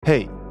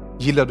Hej!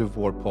 Gillar du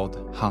vår podd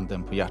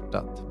Handen på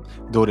hjärtat?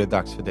 Då är det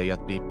dags för dig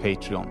att bli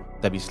Patreon,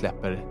 där vi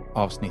släpper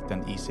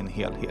avsnitten i sin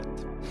helhet.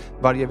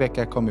 Varje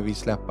vecka kommer vi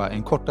släppa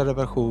en kortare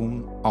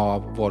version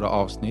av våra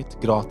avsnitt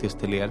gratis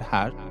till er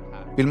här.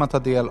 Vill man ta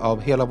del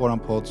av hela våran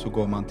podd så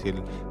går man till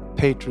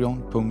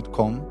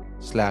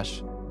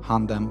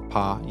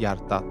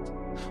patreon.com/handenpahjärtat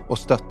och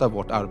stöttar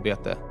vårt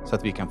arbete så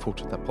att vi kan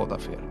fortsätta podda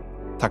för er.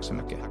 Tack så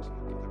mycket!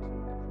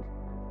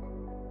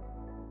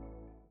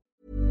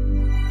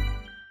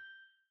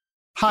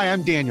 Hi,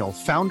 I'm Daniel,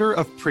 founder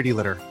of Pretty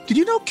Litter. Did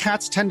you know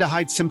cats tend to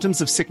hide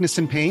symptoms of sickness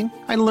and pain?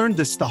 I learned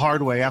this the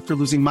hard way after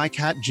losing my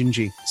cat,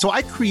 Gingy. So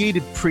I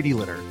created Pretty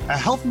Litter, a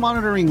health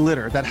monitoring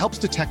litter that helps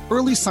detect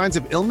early signs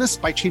of illness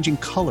by changing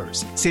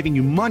colors, saving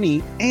you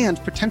money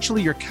and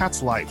potentially your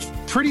cat's life.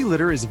 Pretty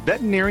Litter is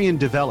veterinarian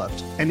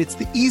developed, and it's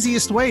the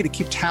easiest way to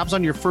keep tabs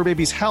on your fur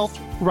baby's health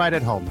right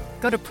at home.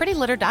 Go to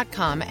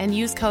prettylitter.com and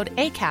use code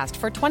ACAST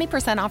for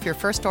 20% off your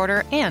first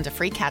order and a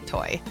free cat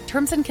toy.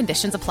 Terms and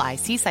conditions apply.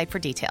 See site for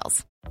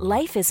details.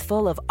 Life is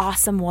full of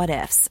awesome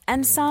what-ifs,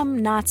 and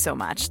some not so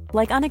much,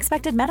 like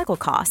unexpected medical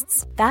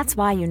costs. That's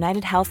why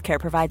United Healthcare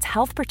provides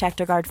Health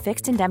Protector Guard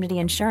fixed indemnity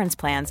insurance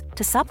plans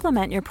to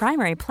supplement your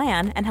primary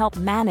plan and help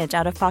manage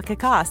out-of-pocket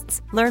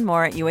costs. Learn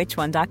more at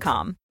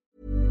uh1.com.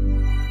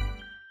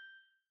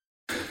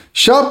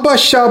 Tjabba,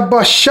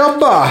 tjabba,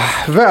 tjabba!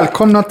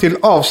 Välkomna till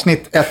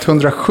avsnitt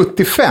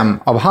 175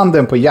 av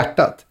Handen på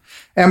hjärtat.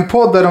 En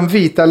podd där de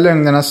vita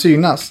lögnerna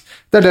synas.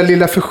 Där det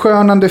lilla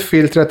förskönande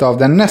filtret av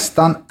den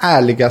nästan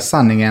ärliga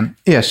sanningen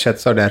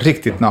ersätts av den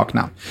riktigt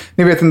nakna.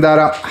 Ni vet den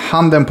där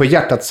Handen på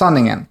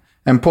hjärtat-sanningen.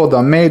 En podd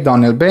av mig,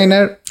 Daniel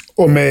Beiner.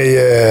 Och mig,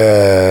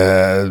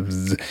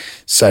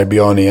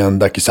 Serbianian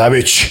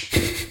Dakisavic.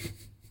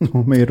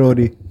 Och mig,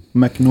 Rory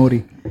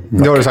McNorry.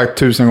 Det har du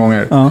sagt 1000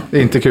 gånger. Ja. Det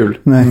är inte kul.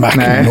 Nej.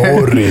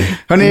 McNorry.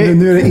 Hörrni,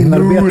 nu är det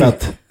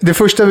inarbetat. Det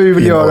första vi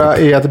vill göra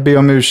är att be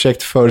om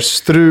ursäkt för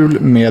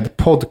strul med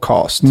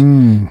podcast.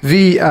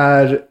 Vi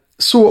är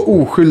så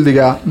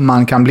oskyldiga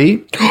man kan bli.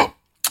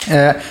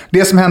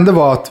 Det som hände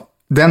var att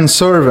den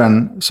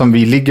servern som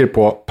vi ligger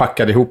på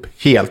packade ihop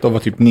helt och var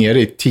typ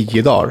nere i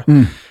 10 dagar.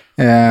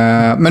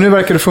 Men nu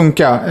verkar det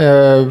funka.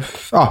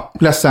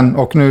 Ledsen,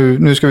 och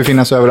nu ska vi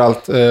finnas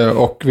överallt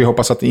och vi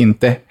hoppas att det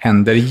inte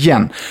händer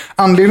igen.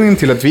 Anledningen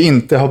till att vi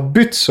inte har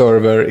bytt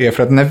server är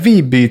för att när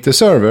vi byter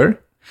server,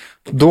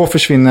 då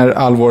försvinner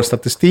all vår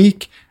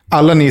statistik.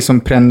 Alla ni som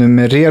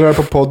prenumererar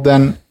på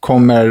podden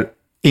kommer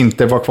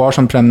inte vara kvar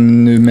som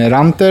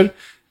prenumeranter,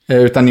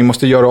 utan ni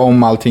måste göra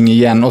om allting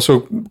igen. Och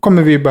så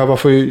kommer vi behöva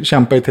få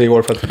kämpa i 3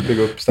 år för att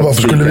bygga upp statistiken.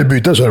 Varför skulle vi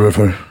byta server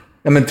för?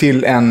 Ja, men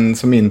till en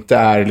som inte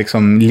är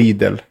liksom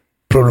Lidl.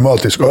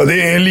 Problematisk. Ja,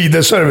 det är en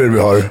Lidl-server vi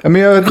har. Ja,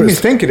 men jag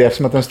misstänker det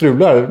eftersom att den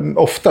strular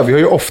ofta. Vi har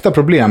ju ofta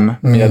problem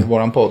med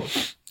våran podd.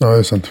 Ja, det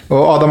är sant.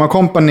 Och Adam &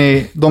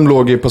 Company, de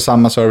låg ju på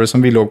samma server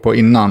som vi låg på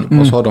innan.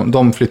 Och så har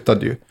de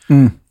flyttade ju.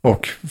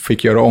 Och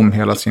fick göra om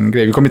hela sin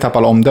grej. Vi kommer ju tappa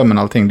alla omdömen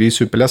och allting. Det är ju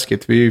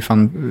superläskigt. Vi är ju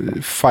fan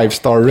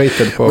 5-star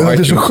rated på Men det är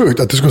iTunes. så sjukt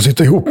att det ska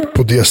sitta ihop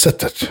på det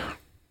sättet.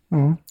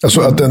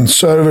 Alltså att en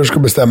server ska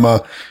bestämma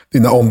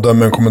dina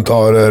omdömen,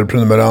 kommentarer,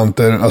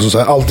 prenumeranter. Alltså så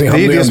här, allting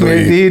det handlar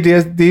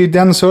är ju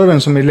den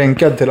servern som är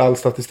länkad till all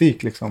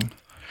statistik liksom.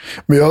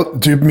 Men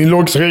jag, typ min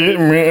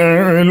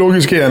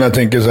logiska hjärna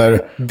tänker så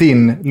här.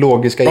 Din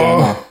logiska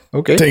hjärna.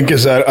 Okay. Tänker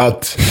så här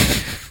att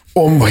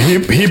om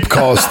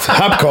Hipcast,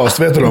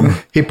 vet du dem?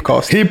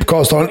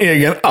 Hipcast har en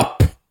egen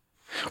app.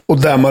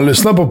 Och där man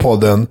lyssnar på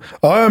podden.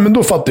 Ja, men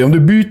då fattar jag. Om du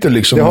byter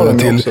liksom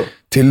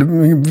till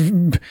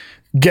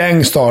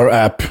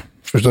Gangstar app,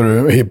 förstår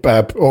du, Hip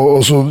app,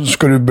 och så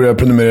ska du börja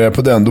prenumerera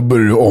på den, då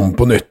börjar du om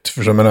på nytt,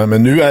 förstår du?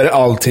 Men nu är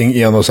allting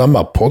en och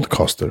samma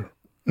podcaster.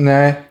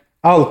 Nej,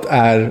 allt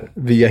är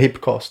via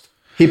Hipcast.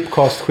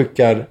 Hipcast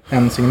skickar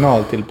en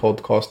signal till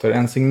podcaster,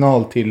 en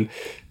signal till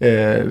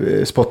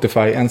Spotify,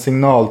 en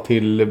signal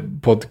till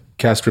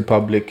Podcast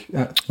Republic.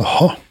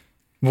 Jaha.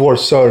 Vår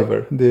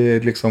server, det är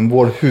liksom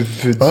vår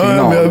huvudsignal.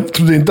 Ja, men jag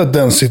trodde inte att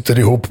den sitter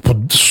ihop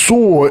på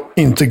så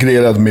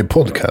integrerad med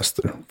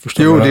podcaster.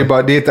 Jo, det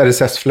är ett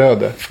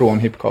RSS-flöde från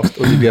Hipcast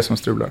och det är det som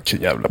strular.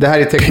 Det här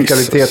är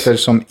teknikaliteter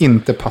som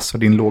inte passar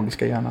din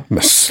logiska hjärna.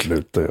 Men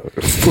sluta, jag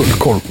har full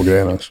koll på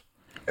grejerna.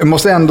 Jag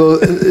måste ändå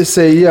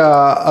säga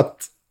att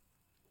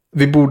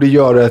vi borde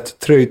göra ett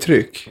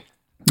tröjtryck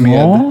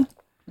med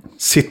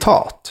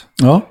citat.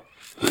 Ja.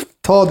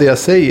 Ta det jag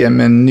säger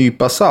med en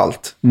nypa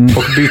salt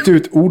och byt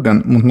ut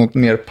orden mot något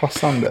mer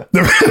passande.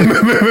 Men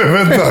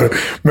vänta.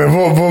 Men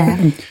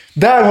vad...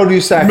 Där har du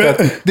ju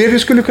säkert... Det du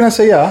skulle kunna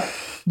säga...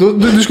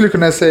 Du skulle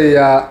kunna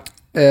säga...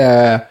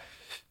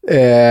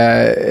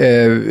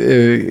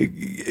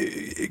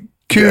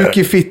 kuk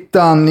i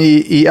fittan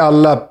i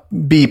alla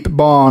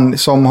beep-barn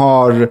som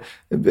har...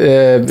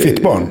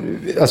 Fittbarn?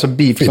 Alltså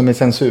beep som är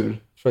censur.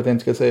 För att jag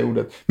inte ska säga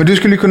ordet. Men du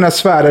skulle kunna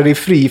svära dig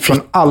fri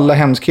från alla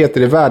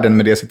hemskheter i världen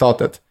med det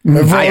citatet.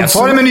 Nej, jag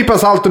tar det med en nypa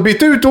salt och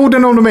byter ut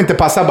orden om de inte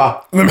passar bara.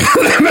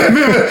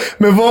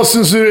 Men vad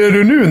censurerar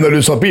du nu när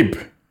du sa pip?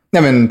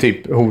 Nej, men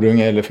typ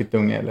horunge eller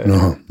fittunge eller...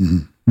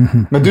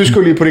 Men du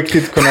skulle ju på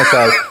riktigt kunna så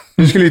här,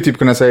 Du skulle ju typ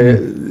kunna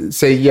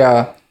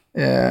säga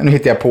nu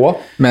hittar jag på,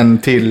 men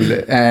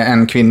till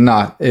en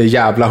kvinna,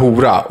 jävla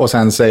hora, och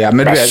sen säga,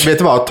 men du vet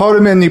du vad, tar du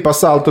med en nypa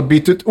salt och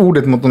byter ut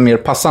ordet mot något mer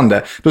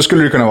passande, då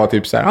skulle det kunna vara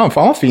typ så här,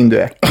 fan vad fin du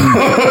är.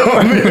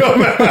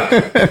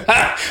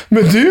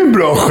 Men det är ju en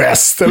bra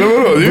gest, eller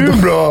vadå? Det är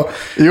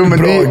ju en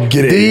bra,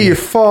 grej. Det är ju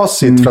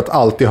facit för att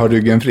alltid ha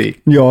ryggen fri.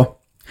 Ja.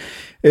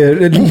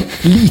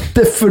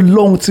 Lite för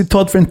långt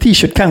citat för en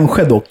t-shirt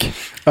kanske dock.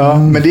 Ja,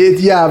 men det är ett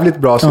jävligt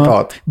bra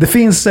citat. Det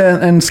finns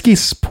en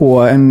skiss på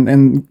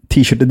en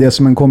t-shirt, det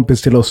som en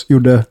kompis till oss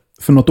gjorde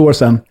för något år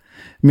sedan,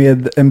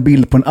 med en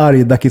bild på en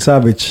arg Daki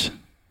Savic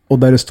och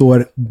där det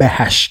står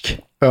behärsk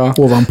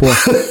ovanpå.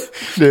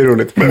 Det är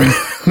roligt.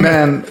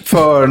 Men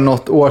för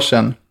något år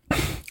sedan,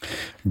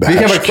 vi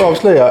kan faktiskt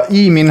avslöja,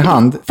 i min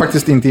hand,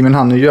 faktiskt inte i min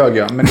hand, nu ljög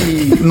jag, men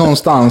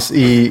någonstans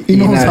i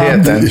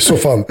närheten.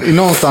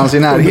 Någonstans i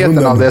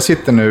närheten av där jag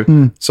sitter nu,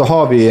 så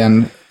har vi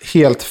en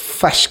helt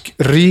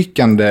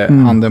färskrykande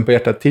handen på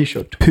hjärtat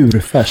t-shirt.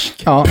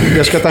 Purfärsk. Ja,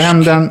 jag ska ta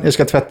hem den, jag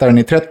ska tvätta den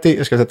i 30,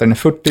 jag ska tvätta den i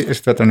 40, jag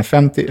ska tvätta den i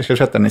 50, jag ska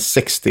tvätta den i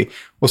 60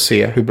 och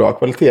se hur bra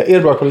kvalitet. Är det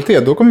bra kvalitet,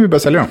 då kommer vi börja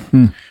sälja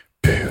dem.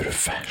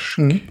 Purfärsk.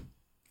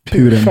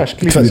 Purfärsk,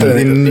 liksom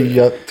din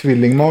nya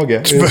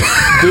tvillingmage.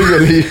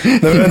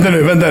 Vänta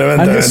nu.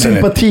 Han är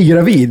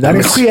sympatigravid, han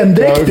är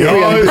skendräkt.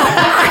 Ja,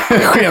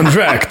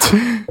 skendräkt.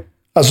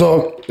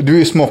 Alltså, du är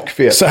ju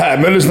smockfet. Så här,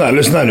 men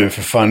lyssna nu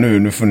för fan.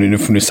 Nu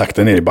får ni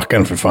sakta ner i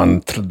backen för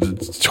fan.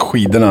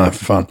 Skidorna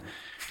för fan.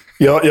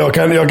 Jag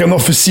kan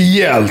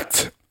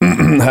officiellt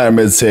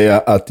härmed säga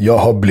att jag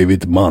har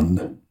blivit man.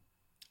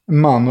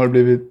 Man har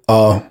blivit?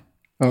 Ja.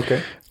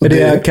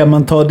 Okej. Kan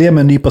man ta det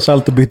med en nypa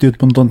salt och byta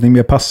ut mot någonting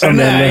mer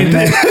passande?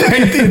 Nej,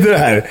 inte det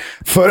här.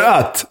 För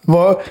att,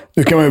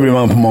 nu kan man ju bli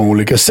man på många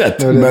olika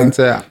sätt.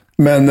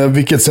 Men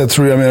vilket sätt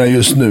tror jag menar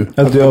just nu?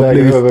 Att du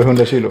väger över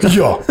 100 kilo.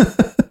 Ja.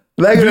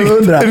 Väger över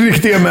 100?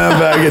 Riktiga män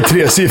väger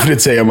 3-siffrigt,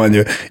 säger man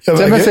ju.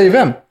 Men säg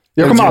vem?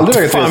 Jag kommer aldrig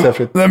väga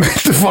 3-siffrigt. Nej, men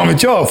inte fan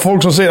vet jag.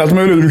 Folk som säger att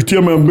möjligt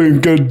riktiga män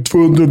bänkar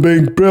 200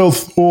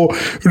 bänkpress och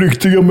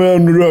riktiga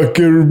män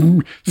röker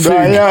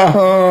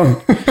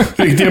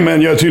riktiga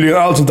män gör tydligen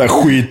allt sånt där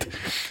skit.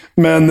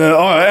 Men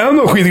en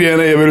av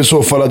skitgrejerna är väl i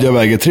så fall att jag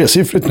väger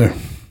 3-siffrigt nu.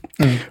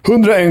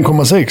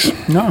 101,6.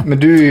 Ja. Men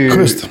du är ju...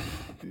 Schysst.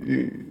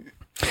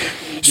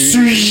 Så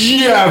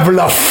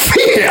jävla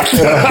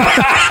fet!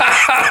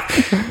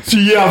 Så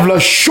jävla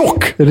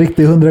tjock!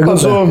 Riktigt 100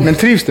 alltså, men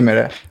trivs du med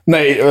det?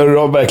 Nej,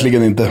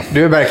 verkligen inte.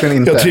 Du är verkligen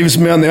inte? Jag trivs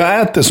med när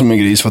jag äter som en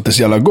gris för att det är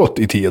så jävla gott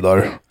i 10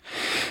 dagar.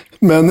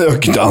 Men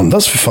jag kan inte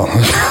andas för fan.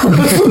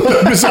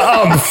 Jag blir så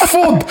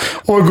andfådd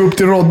och gå upp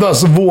till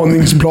Roddas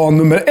våningsplan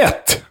nummer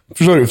 1.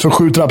 Förstår du? För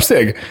 7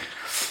 trappsteg.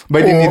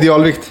 Vad är din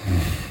idealvikt?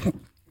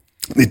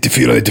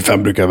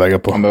 94-95 brukar jag väga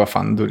på. Men vad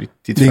fan, då är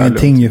det är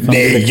ingenting ju.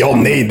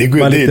 Nej, det går.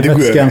 Bara lite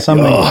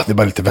vätskeansamling. Ja, det är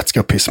bara lite vätska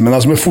och piss. Men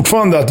alltså, men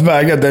fortfarande att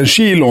väga den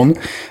kilon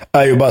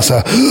är ju bara så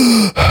här...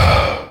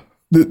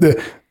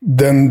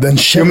 Den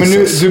känns... Ja,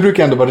 men du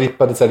brukar ändå bara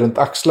rippa det så här runt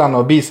axlarna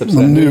och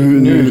bicepsen.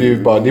 Nu är det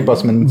ju bara, det är bara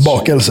som en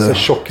bakelse.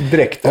 Tjock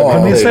dräkt.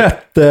 Har ni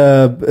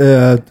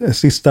sett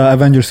sista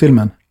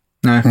Avengers-filmen?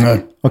 Nej.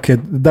 Okej,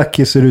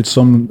 Ducky ser ut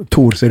som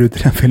Thor ser ut i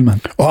den filmen.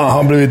 Och han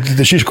har blivit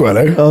lite kirsko,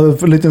 eller? Ja,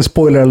 en liten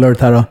spoiler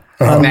alert här då.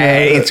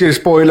 Nej, inte ska du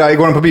spoila.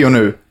 Går den på bio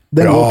nu?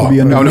 Den går på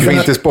bio nu. Ja, du får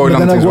inte spoila.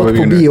 Den har gått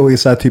på bio i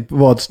så här typ,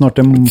 snart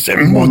en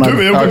månad.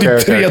 Jag har gått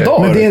i 3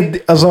 dagar. Men det är,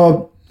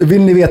 alltså,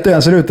 vill ni veta hur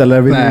den ser ut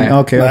eller?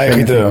 Nej, nej,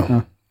 inte det.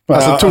 Ja.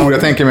 Alltså Thor,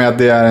 jag tänker mig att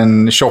det är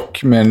en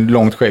tjock med en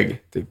långt skägg,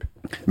 typ.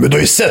 Men du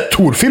har ju sett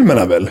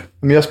Thor-filmerna väl?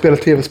 Men jag spelar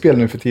tv-spel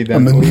nu för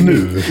tiden. Ja, men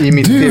nu? I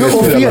mitt du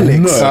och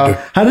Felix. Ja.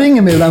 Han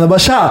ringer mig ibland och bara,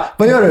 tja,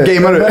 vad gör du?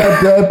 Gamer du?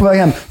 Jag är på väg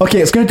hem.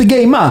 Okej, ska du inte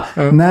gamea?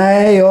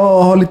 Nej,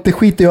 jag har lite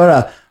skit att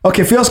göra.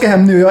 Okej, för jag ska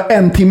hem nu, jag har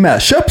 1 timme.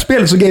 Köp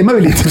spelet så gamear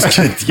vi lite.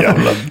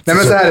 Nej,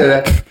 men så här är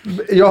det.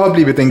 Jag har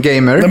blivit en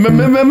gamer. Nej,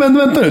 men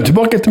vänta nu,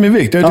 tillbaka till min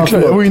vikt. Jag är inte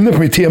klar. Jag var inne på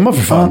mitt tema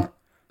för fan.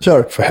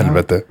 Kör. För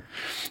helvete.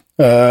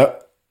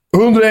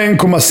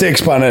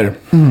 101,6 pannor.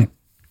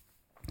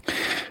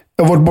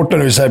 Jag har varit borta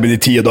nu i Serbien i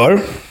 10 dagar.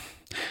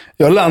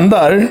 Jag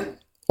landar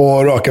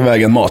och rakar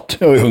vägen mat.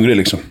 Jag är hungrig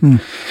liksom.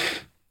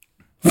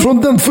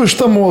 Från den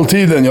första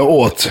måltiden jag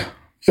åt,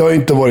 jag har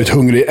inte varit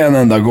hungrig en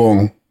enda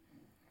gång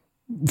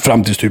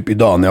fram till typ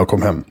idag när jag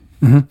kom hem.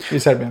 I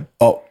Serbien?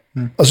 Ja.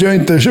 Alltså jag har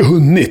inte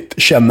hunnit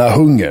känna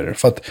hunger.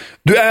 För att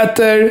du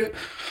äter...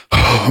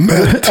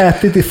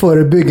 Ätit i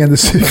förebyggande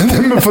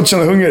syfte. Men fått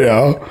känna hunger,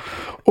 ja.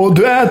 Och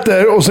du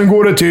äter och sen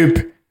går det typ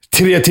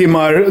 3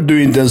 timmar, du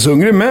är inte ens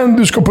hungrig, men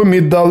du ska på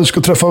middag, du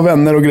ska träffa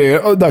vänner och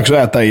grejer. Och dags att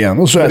äta igen.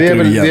 Och så äter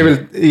du igen. Det är väl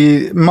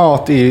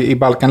mat i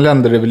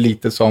Balkanländer är väl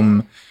lite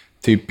som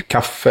typ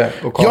kaffe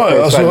och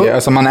kaffe i Sverige.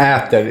 Alltså man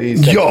äter i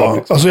Sverige. Ja,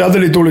 liksom. Alltså jag hade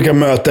lite olika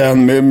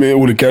möten med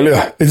olika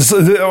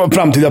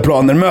framtida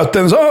planer.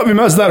 Möten, så vi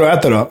möts där och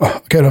äter då.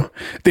 Okej då.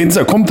 Det är inte så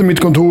här, kom till mitt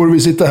kontor, vi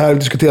sitter här,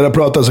 diskuterar,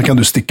 pratar, så kan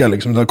du sticka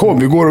liksom. Så, kom,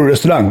 vi går på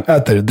restaurang,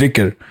 äter,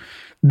 dricker.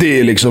 Det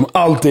är liksom,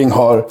 allting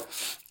har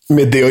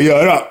med det att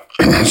göra.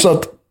 Så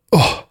att,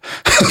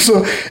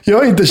 alltså, jag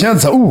har inte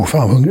känt så här,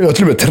 fan hungrig. Jag har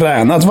till och med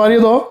tränat varje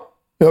dag.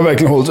 Jag har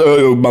verkligen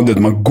hållit...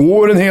 Man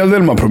går en hel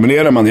del, man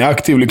promenerar, man är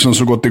aktiv liksom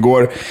så gott det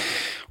går.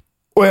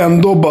 Och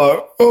ändå bara,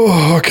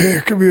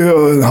 okej, vi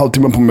har en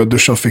halvtimme på mig att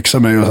duscha och fixa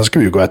mig och sen ska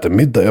vi gå och äta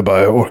middag.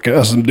 Jag orkar.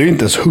 Alltså, du är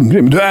inte ens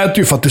hungrig, men du äter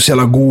ju för att du är så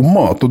jävla god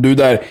mat. Och du är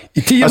där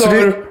i 10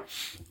 dagar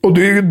och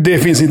det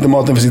finns inte,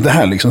 maten finns inte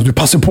här liksom. Så du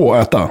passar på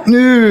att äta.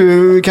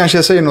 Nu kanske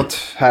jag säger något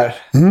här.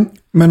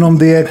 Men om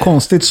det är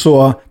konstigt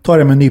så tar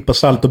det med en nypa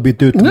salt och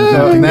byt ut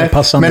någonting mer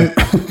passande. Men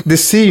det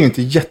ser ju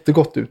inte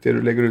jättegott ut det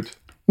du lägger ut.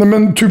 Nej,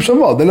 men typ som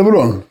vad? Eller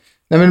vadå?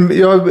 Nej, men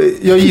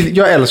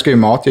jag älskar ju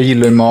mat. Jag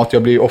gillar ju mat.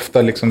 Jag blir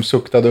ofta liksom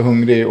suktad och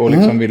hungrig och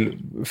liksom vill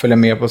följa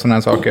med på sådana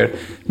här saker.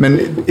 Men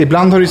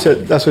ibland har du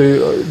sett... Alltså,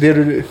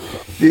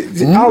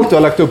 allt du har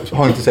lagt upp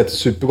har inte sett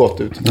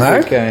supergott ut.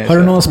 Nej. Har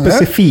du någon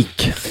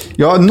specifik?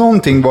 Ja,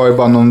 någonting var ju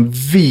bara någon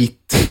vit...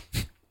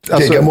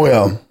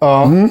 Geggamoja.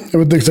 Ja. Jag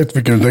vet exakt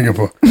vilken du tänker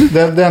på.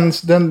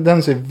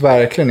 Den ser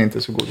verkligen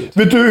inte så god ut.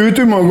 Vet du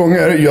hur många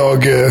gånger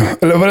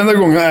eller varenda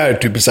gång jag är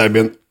typ i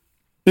Serbien.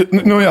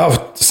 Nu har jag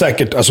haft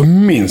säkert, alltså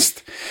minst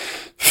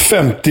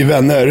 50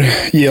 vänner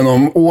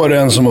genom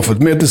åren som har fått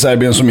med till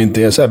Serbien som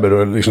inte är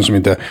serber liksom som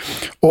inte.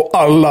 Och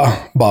alla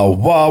bara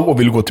wow och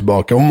vill gå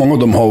tillbaka. Och många av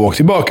dem har åkt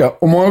tillbaka.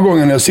 Och många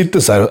gånger när jag sitter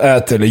så här och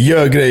äter eller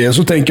gör grejer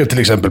så tänker jag till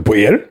exempel på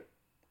er.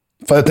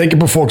 För jag tänker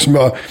på folk som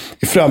jag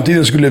i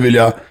framtiden skulle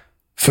vilja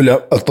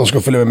att de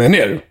ska följa med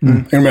ner.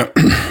 Är du med?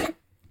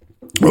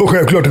 Och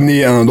självklart är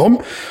ni en av dem.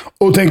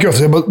 Och tänker jag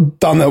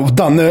för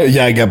Danne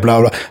jägar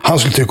bla bla. Han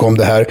skulle tycka om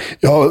det här.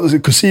 Jag har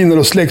kusiner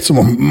och släkt som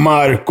har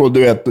mark och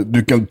du vet,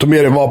 du kan ta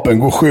med dig vapen,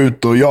 gå och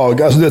skjut och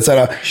jaga. Alltså det är så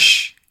här.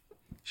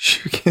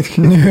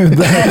 Nu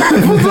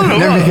där.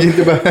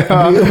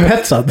 Blir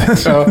upphetsad.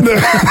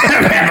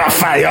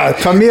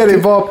 Ta med dig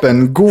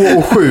vapen, gå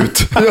och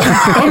skjut.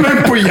 Ja,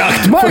 men på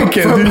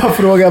jaktmarken. Får jag bara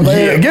fråga, vad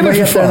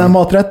heter den här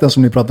maträtten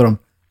som ni pratar om?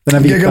 Den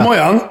här vita.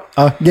 Geggamojan?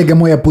 Ja,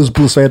 geggamoja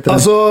pus, vad heter den?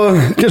 Alltså,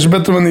 kanske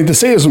bättre man inte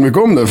säger så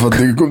mycket om det, för att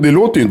det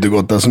låter ju inte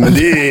gott alltså, men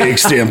det är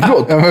extremt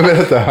gott. Ja, men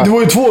berätta. Det var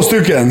ju 2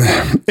 stycken.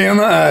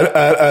 Ena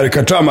är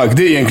katramak,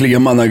 det är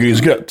egentligen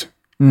mannagrynsgröt.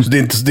 Så det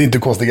är inte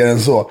konstigare än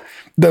så.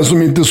 Den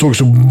som inte såg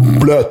så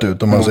blöt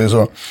ut, om man säger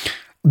så.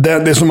 Det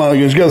är som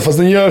mannagrynsgröt, fast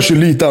den görs ju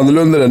lite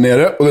annorlunda där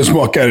nere. Och den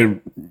smakar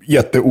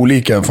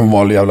jätteolika från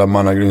vanlig jävla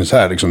mannagryns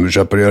här, liksom du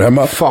köper och gör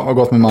hemma. Fan vad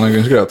gott med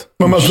mannagrynsgröt.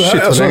 Men alltså,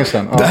 shit, alltså, länge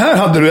sedan. Ja. Det här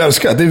hade du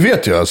älskat, det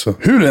vet jag alltså.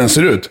 Hur den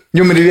ser ut.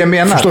 Jo, men det är det jag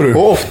menar. Förstår du?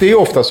 Och det är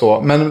ofta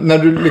så. Men när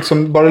du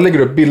liksom bara lägger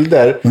upp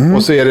bilder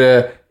och så är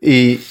det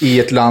i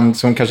ett land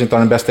som kanske inte har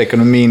den bästa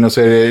ekonomin och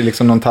så är det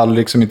liksom någon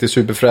tallrik som inte är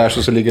superfräsch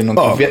och så ligger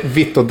något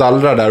vitt och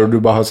dallrar där och du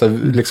bara har så här,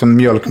 liksom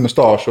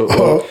mjölkmustasch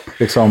och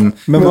liksom...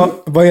 Men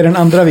vad är den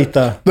andra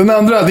vita? Den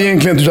andra, det är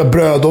egentligen typ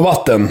bröd och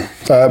vatten.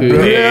 Så här,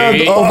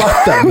 bröd och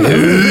vatten.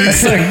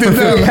 Exakt,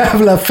 det är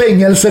jävla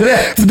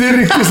fängelserätt. Det är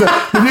riktigt så här,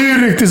 det är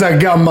ju riktigt så här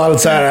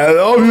gammalt så här.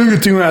 Ja, vi har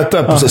ingenting att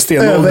äta på så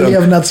stenåldern.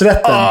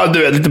 Överlevnadsrätten. Ja, du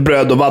vet, lite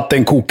bröd och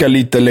vatten, koka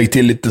lite, lägg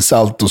till lite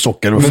salt och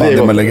socker. Vad fan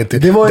det man lägger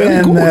till. Det var den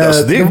är god,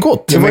 alltså, det är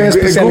gott. Det var en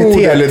specialitet.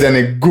 God eller den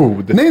är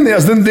god? Nej,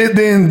 alltså, det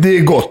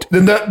är gott.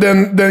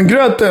 Den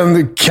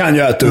gröten kan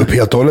jag äta upp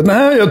helt och hållet.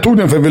 Nej, jag tog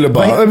den för jag ville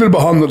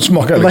bara ha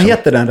smaka. Liksom. Vad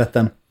heter den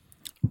rätten?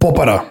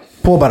 Popara.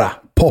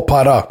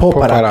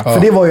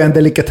 För det var ju en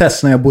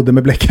delikatess när jag bodde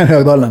med Bleckan i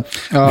Högdalen.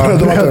 Ja.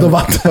 Bröd och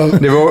vatten.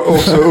 Det var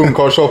också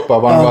ungkarlsoppa,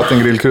 varmvatten,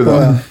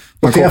 grillkrydda. Ja.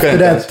 Och till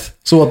efterrätt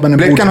så att man en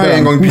Bleckan har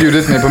en gång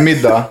bjudit mig på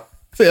middag.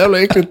 Så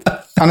jävla äckligt.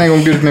 Han har en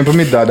gång bjudit mig på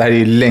middag, det här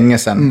är länge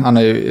sedan. Han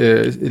har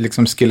ju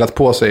liksom skillat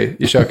på sig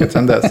i köket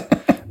sedan dess.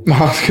 Men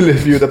han skulle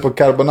bjuda på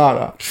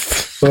carbonara.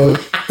 Så,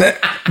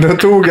 då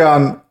tog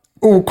han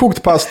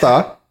okokt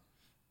pasta,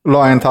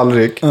 la i en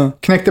tallrik,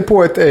 knäckte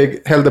på ett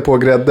ägg, hällde på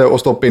grädde och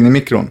stoppade in i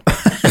mikron.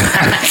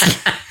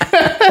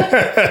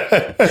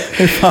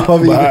 Fan vad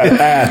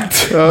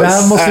vidrigt. Det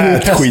här måste vi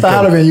testa skiten.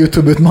 Här har vi en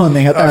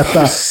YouTube-utmaning att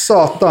äta.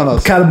 Satan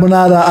alltså.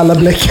 Carbonara alla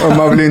Bleckan. Och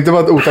man vill inte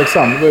vara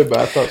otacksam, det var ju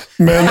bara äta.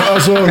 Men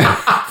alltså,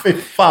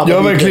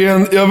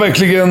 jag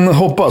verkligen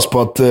hoppas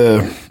på att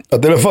i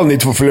alla fall ni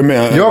två följer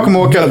med. Jag kommer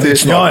åka till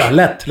snart. Ja,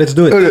 lätt. Let's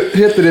do it.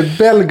 Heter det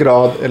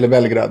Belgrad eller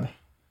Belgrad?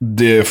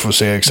 Det får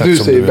säga exakt du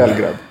som säger du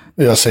Belgrad.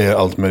 Jag säger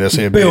allt, men jag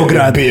säger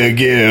Beograd.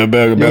 Belgrad.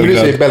 Ja, men du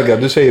säger Belgrad.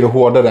 Du säger det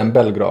hårdare än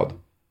Belgrad.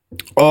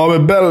 Ja,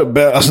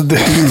 men alltså det...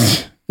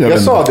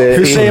 Jag sa det.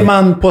 Hur säger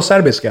man på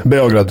serbiska?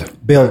 Belgrad.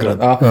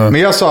 Ja. Men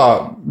jag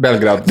sa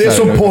Belgrad. Det är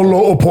så Polo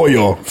och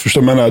Pojo.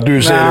 Förstår man?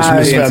 Du säger det som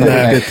en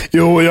svenne.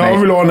 Jo, jag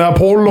vill ha den här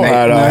Polo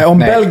här. Nej, om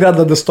Belgrad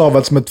hade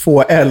stavats med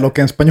 2 L och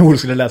en spanjor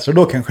skulle läsa,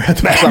 då kanske jag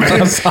inte.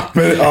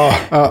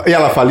 I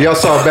alla fall, jag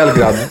sa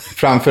Belgrad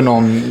framför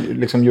någon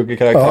liksom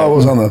Jugge-karaktär. Ja,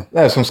 vad sa han?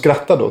 Nej, som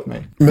skrattade åt mig.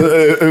 Men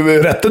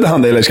rättade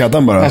han det eller skrattade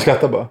han bara? Han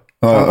skrattade bara.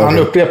 Han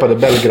upprepade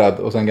Belgrad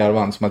och sen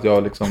garvan som att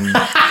jag liksom...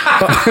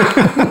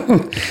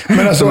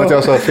 Men alltså, som att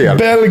jag sa fel.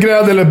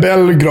 Belgrad eller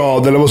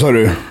Belgrad eller vad sa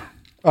du?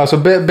 Alltså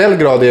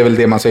Belgrad är väl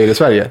det man säger i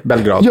Sverige.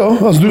 Belgrad. Ja,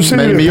 alltså du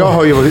säger men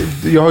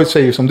jag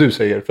säger som du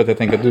säger för att jag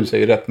tänker att du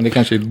säger rätt. Men det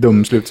kanske är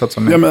dum slutsats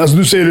som mig. Ja, men alltså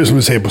du säger det som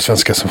du säger på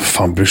svenska som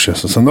fan bryr sig.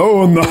 Så,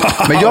 no.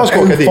 Men jag ska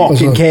åka dit.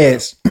 Fucking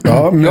case.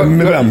 Ja,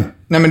 med vem?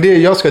 Nej,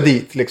 men jag ska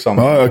dit liksom.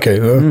 Ja, okej.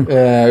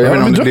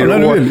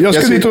 Jag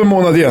ska dit om en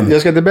månad igen.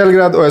 Jag ska till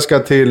Belgrad och jag ska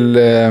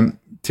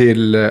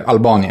till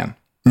Albanien.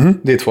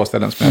 Det är 2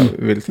 ställen som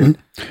jag vill till.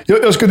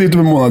 Jag ska dit om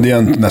en månad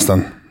igen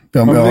nästan.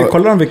 Vi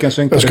kollar om vilken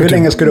synk. Hur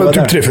länge ska du vara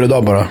där? Typ 3-4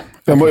 dagar bara.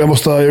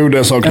 Jag gjorde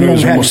en sak.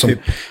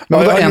 Men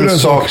vadå en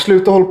sak?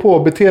 Sluta håll på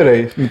och bete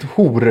dig som ett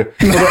hor.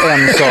 Vadå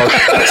en sak?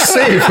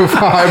 Säg för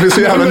fan, jag blir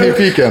så jävla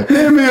nyfiken.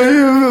 Nej, men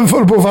jag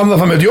får på att förhandla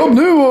fram ett jobb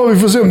nu och vi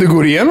får se om det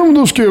går igenom.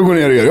 Då ska jag gå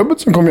ner och göra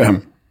jobbet, sen kommer jag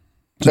hem.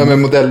 Det med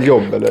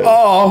modelljobb eller?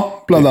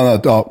 Ja, bland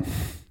annat, ja.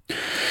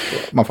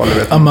 Man får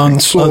aldrig veta.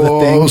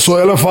 Så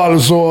i alla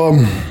fall så...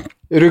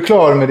 Är du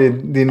klar med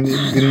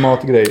din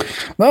matgrej?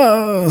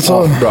 Nej, så...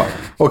 Ja, bra.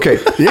 Okej.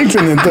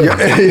 Egentligen inte.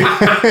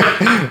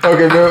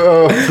 Okej,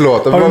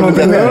 förlåt. Har du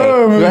någonting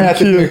mer? Du har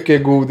ätit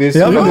mycket godis.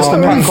 Ja, men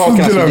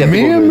pannkakorna som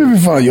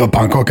jättegoda. Ja,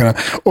 pannkakorna.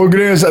 Och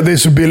grejen är att det är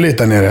så billigt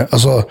där nere.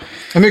 Alltså...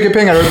 Hur mycket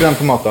pengar har du bränt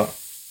på mat då?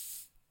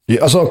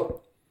 Alltså...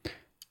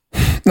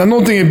 När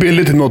någonting är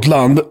billigt i något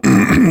land,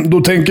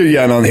 då tänker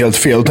hjärnan helt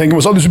fel. Då tänker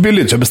man så det är så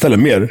billigt så jag beställer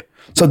mer.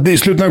 Så att det i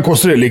slutändan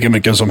kostar det lika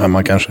mycket som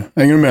hemma kanske.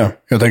 Hänger du med?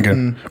 Jag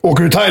tänker.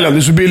 Åker du till Thailand, det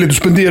är så billigt, du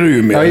spenderar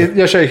ju mer. Ja,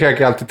 jag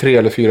käkar alltid 3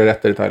 eller 4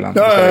 rätter i Thailand.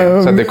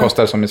 Så att det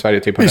kostar som i Sverige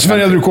typ 150. I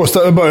Sverige hade du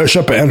kostat, bara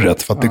köpa en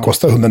rätt för att det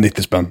kostar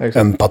 190 spänn. Exakt.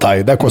 En pad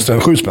thai, där kostar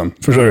den 7 spänn.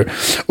 Förstår du?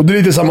 Och det är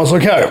lite samma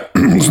sak här.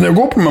 Så när jag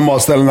går på de här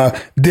matställena,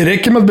 det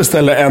räcker med att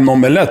beställa en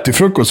omelett till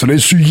frukost. Så det är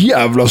så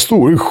jävla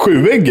stor, det är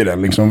 7 ägg i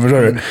den liksom.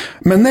 Förstår du?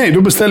 Men nej,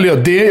 då beställer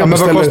jag det. Jag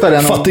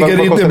beställer fattiga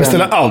riddor, jag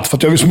beställer allt för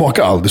att jag vill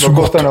smaka allt. Det är så vad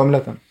gott. Kostar den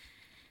omeletten?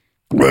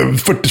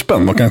 40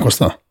 spänn, vad kan det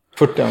kosta?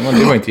 40, men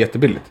det var inte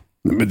jättebilligt.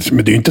 Men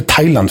det är ju inte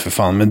Thailand för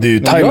fan. Men det är ju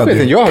Thailand.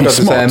 Jag har hört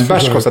att en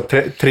bärs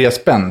kostar 3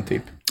 spänn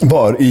typ.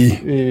 Var?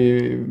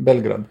 I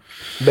Belgrad.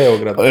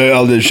 Beograd. Jag har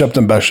aldrig köpt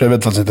en bärs, jag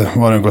vet faktiskt inte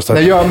vad den kostar.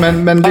 Nej, ja,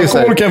 men det är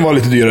alkohol kan vara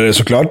lite dyrare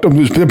såklart. Om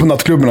du spelar på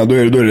nattklubbarna, då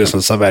är det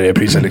så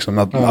Sverige-priser liksom.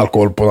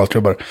 Alkohol på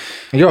nattklubbar.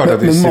 Jag har hört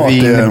att det är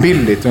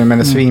svinbilligt. Jag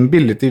menar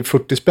svinbilligt. Det är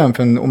 40 spänn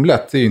för en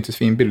omelett. Det är ju inte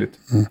svinbilligt.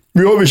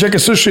 Vi käkade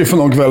sushi för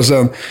någon kväll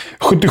sedan.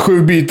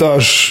 77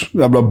 bitars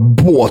jävla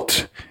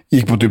båt.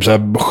 Gick på typ så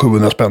här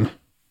 700 spänn.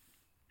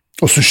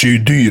 Och sushi är ju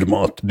dyr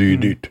mat. Det är ju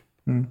dyrt.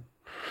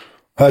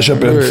 Här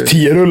köper jag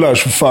 10-rullar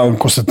så fan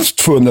kostar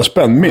 200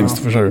 spänn minst.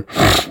 Förstår du?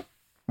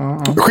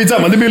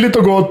 Skitsamma, det blir lite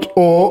och gott.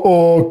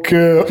 Och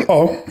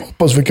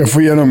hoppas vi kan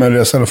få igenom en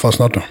resa i alla fall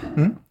snart då.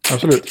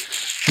 Absolut.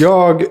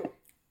 Jag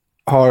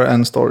har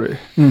en story.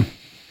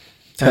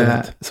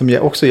 Som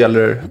också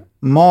gäller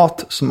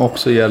mat, som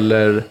också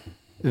gäller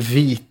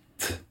vitt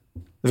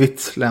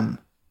slem.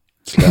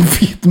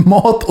 Vit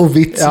mat och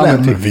vitt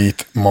slem. Ja,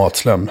 vit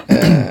matslem.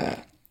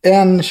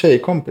 En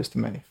tjejkompis till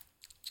mig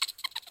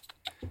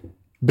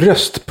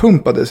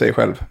bröstpumpade sig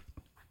själv.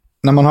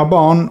 När man har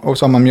barn och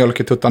så har man mjölk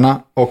i tuttarna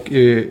och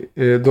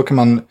då kan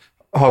man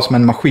ha som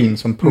en maskin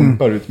som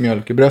pumpar ut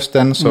mjölk i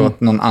brösten så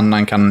att någon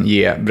annan kan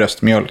ge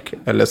bröstmjölk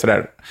eller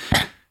sådär.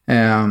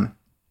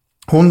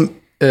 Hon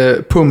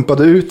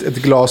pumpade ut ett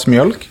glas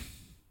mjölk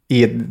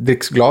i ett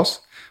dricksglas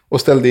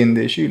och ställde in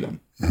det i kylen.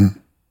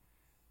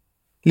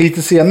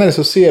 Lite senare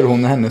så ser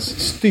hon hennes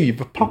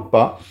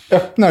styvpappa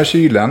öppnar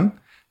kylen,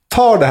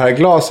 tar det här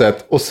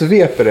glaset och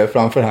sveper det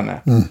framför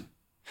henne.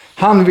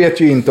 Han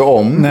vet ju inte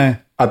om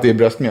att det är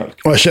bröstmjölk.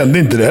 Och jag kände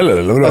inte det heller,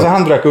 eller? Alltså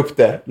han drack upp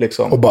det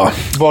liksom. Och bara...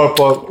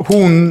 Varpå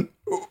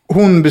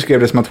hon beskrev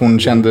det som att hon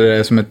kände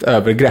det som ett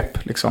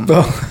övergrepp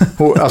liksom.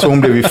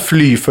 Hon blev ju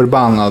fly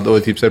förbannad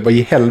och typ så här, vad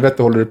i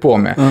helvete håller du på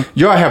med?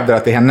 Jag hävdar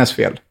att det är hennes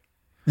fel.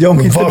 Ja, hon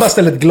kan inte bara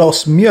ställa ett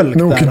glas mjölk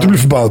där. Hon kan inte bli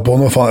förbannad på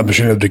honom och fan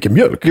personen dricker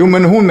mjölk. Jo,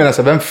 men hon menar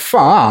så här, vem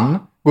fan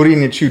går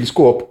in i ett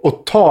kylskåp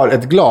och tar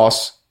ett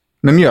glas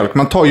med mjölk?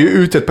 Man tar ju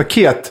ut ett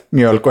paket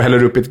mjölk och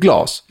häller upp i ett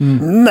glas.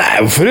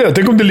 Nej, för det?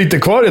 Tänk om det är lite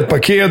kvar i ett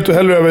paket och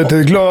häller över till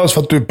ett glas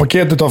för att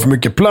paketet tar för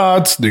mycket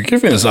plats. Det kan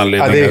finnas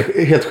anledningar. Ja,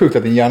 det är helt sjukt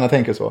att din hjärna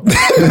tänker så.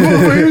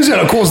 Vad är det så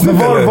jävla konstigt?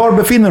 Var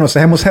befinner hon sig?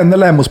 Hemma hos henne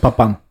eller hemma hos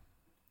pappan?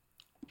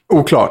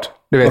 Oklart,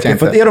 det vet jag inte.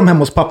 För att är de hemma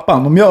hos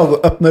pappan, om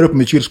jag öppnar upp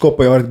mitt kylskåp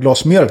och jag har ett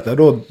glas mjölk där,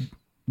 då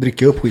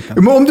dricker jag upp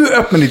skiten. Men om du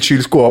öppnar ditt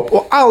kylskåp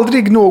och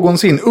aldrig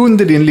någonsin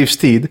under din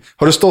livstid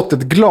har det stått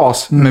ett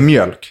glas med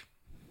mjölk.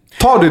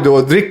 Tar du då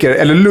och dricker,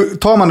 eller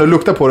tar man och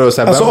luktar på det och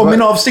säger... Alltså om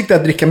min avsikt är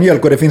att dricka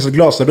mjölk och det finns ett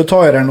glas där, då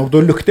tar jag den och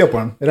då luktar jag på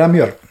den. Är det här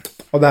mjölk?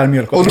 Och det här är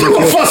mjölk. Och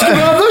vad fan ska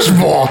det annars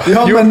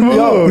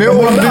vara? Men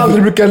om det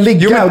aldrig brukar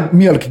ligga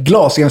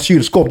mjölkglas i en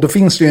kylskåp, då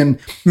finns det ju en...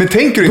 Men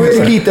tänker du inte... Då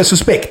är det lite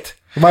suspekt.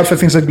 Varför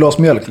finns det ett glas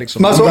mjölk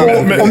liksom? Alltså,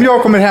 om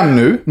jag kommer hem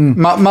nu,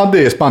 Madde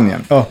är i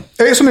Spanien.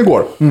 Som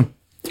igår. Jag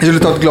skulle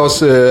ta ett glas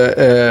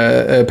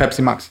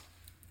Pepsi Max.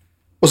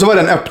 Och så var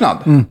den öppnad.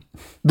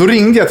 Då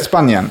ringde jag till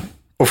Spanien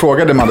och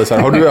frågade Madde så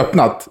här, har du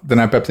öppnat den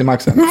här Pepsi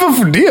Maxen? Men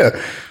varför det?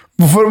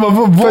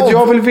 För att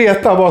jag vill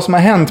veta vad som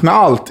har hänt med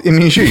allt i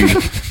min kyl.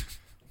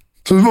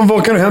 Så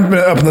vad kan ha hänt med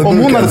den öppnade Om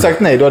hon hade sagt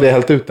nej, då hade jag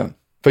hällt ut den.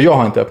 För jag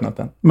har inte öppnat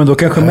den. Men då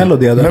kanske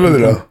Melody hade. Melody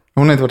då?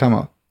 Hon har inte varit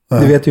hemma.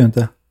 Det vet ju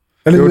inte.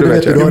 Eller jo, det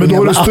vet du. Men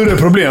då är det större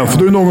problem. För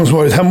då är det någon som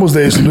har varit hemma hos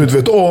dig som du inte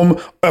vet om.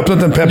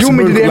 Öppnat en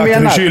Pepsi-burk och lagt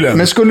den i kylen.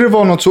 Men skulle det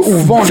vara något så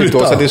ovanligt då,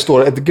 så att det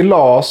står ett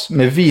glas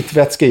med vit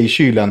vätska i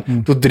kylen,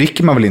 då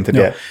dricker man väl inte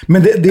det?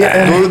 Men det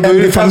är då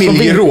är det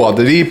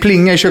familjeråd. Det är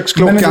plinga i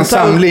köksklockan,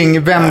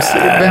 samling. Vem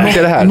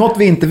är det här? Något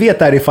vi inte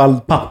vet är ifall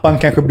pappan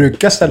kanske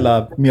brukar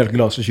ställa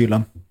mjölkglas i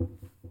kylen.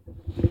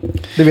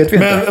 Det vet vi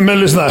inte. Men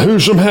lyssna, hur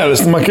som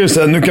helst. Man kan ju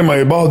säga, nu kan man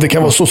ju bara, det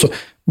kan vara så.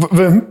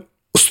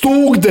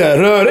 Stod det,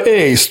 rör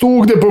ej,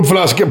 stod det på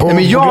flaskan på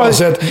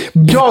glaset.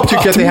 Jag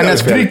tycker att det är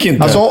hennes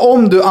fel. Alltså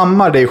om du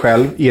ammar dig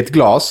själv i ett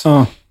glas,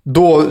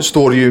 då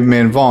står det ju med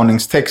en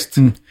varningstext.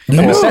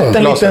 Men sätt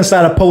en liten så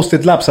här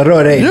post-it-lapp, så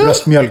rör ej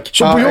bröstmjölk.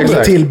 Som på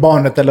jobbet. Till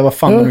barnet eller vad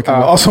fan det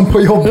kan vara. Som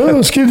på jobbet.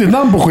 Ja, skriv ditt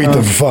namn på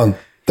skiten för fan.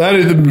 Det här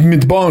är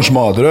mitt barns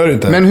mat, rör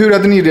inte. Men hur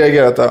hade ni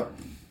reagerat då?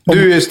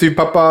 Du är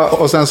styvpappa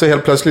och sen så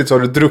helt plötsligt så har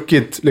du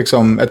druckit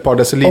liksom ett par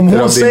deciliter av din... Om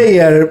hon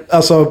säger,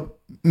 alltså,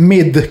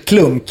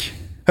 mid-klunk.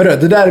 Hörru,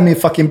 det där är min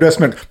fucking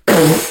bröstmjölk.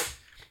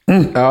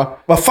 Ja.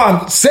 Vad fan,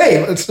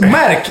 säg!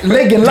 Märk!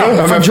 Lägg en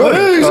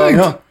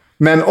lapp.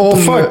 Men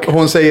om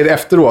hon säger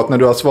efteråt när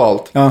du har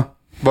svalt,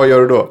 vad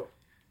gör du då?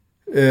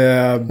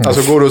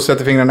 Alltså går du och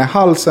sätter fingrarna i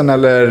halsen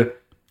eller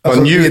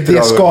alltså, det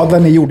är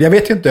skadan är gjord. Jag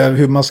vet ju inte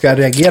hur man ska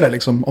reagera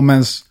liksom, om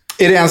ens...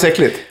 Är det ens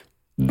äckligt?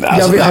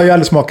 Alltså, jag har ju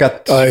aldrig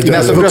smakat...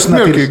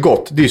 Bröstmjölk är ju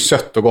gott. Det är ju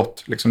sött och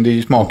gott. Liksom.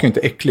 Det smakar ju inte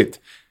äckligt.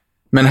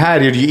 Men här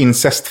är det ju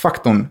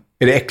incestfaktorn.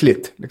 Är det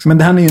äckligt? Liksom. Men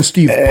det här är ju en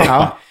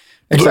styvpappa.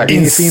 Exakt. Det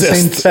finns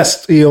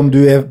incest i om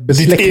du är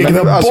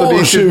besläktad. Alltså, det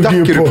är inte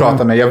Dacker du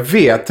pratar med. Jag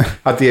vet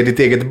att det är ditt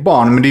eget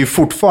barn. Men det är ju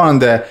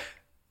fortfarande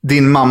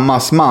din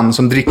mammas man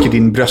som dricker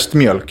din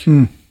bröstmjölk.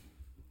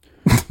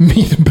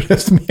 Min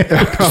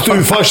bröstmjölk.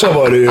 Stuvfarsa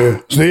var det ju.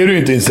 Så det är ju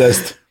inte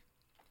incest.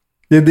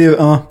 Det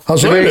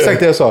var exakt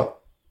det jag sa.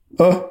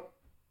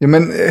 Ja,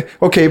 men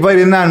okej, vad är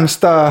det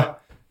närmsta...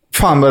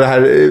 Fan vad det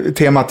här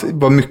temat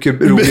var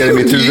mycket roligare i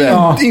mitt huvud.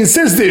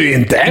 Incest är det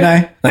inte.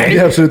 Nej, det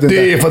är absolut inte.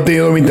 Det är för att det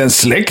är inte en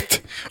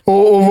släkt. Det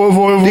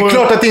är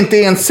klart att det inte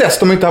är incest.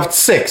 De har inte haft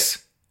sex.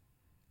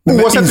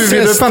 Oavsett hur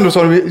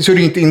vi så är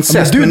det inte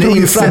incest.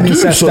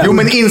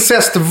 Men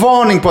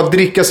incestvarning på att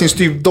dricka sin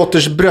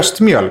styvdotters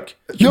bröstmjölk.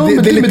 Ja,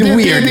 men det är lite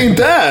weird. Det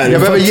inte är.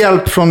 Jag behöver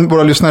hjälp från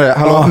våra lyssnare.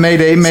 Hallå,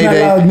 mayday.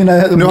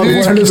 Nu har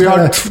vi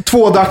har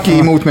 2 Dacky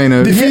emot mig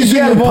nu. Det finns ju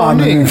en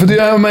varning, för det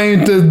är man ju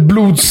inte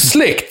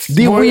blodsläkt.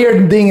 Det är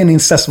weird, det är ingen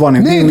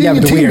incestvarning. Nej, det är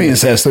ingenting med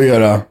incest att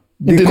göra.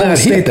 Det är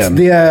konstigt.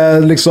 Det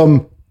är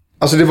liksom...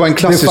 Alltså det var en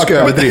klassisk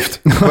överdrift.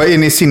 Vad är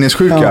ni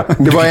sinnessjuka?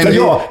 Det var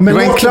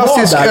en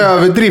klassisk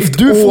överdrift.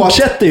 Du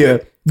fortsätter ju.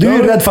 Du är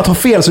ju rädd för att ha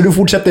fel, så du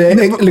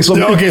fortsätter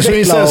liksom okej, så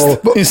incest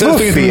har inte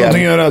någonting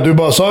att göra. Du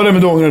bara sa det,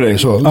 men du ångrar dig.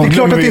 Så. Det är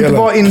klart att det inte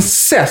var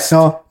incest.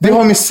 Det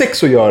har med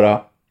sex att göra.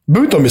 Det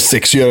behöver inte ha med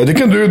sex att göra. Det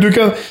kan du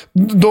kan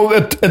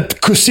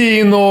ett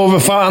kusin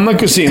och fan annan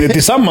kusin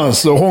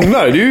tillsammans och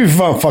hånglar. Det är ju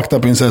fan fakta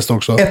på incest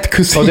också. Ett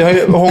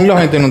kusin. Hånglar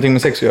har inte någonting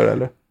med sex att göra,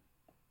 eller?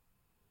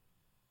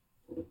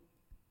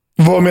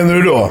 Vad menar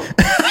du då?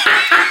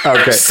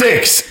 Okay.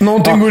 Sex.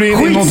 Någonting går in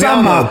i någonting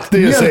annat.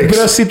 Det är sex.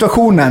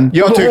 Bröstsituationen.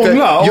 Jag tyckte...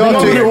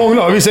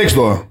 Hångla. Har vi sex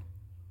då?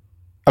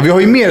 Ja, vi har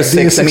ju mer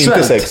sex än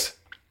inte sex.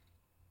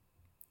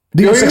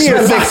 Vi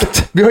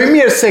har ju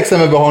mer sex än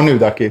vad vi har nu,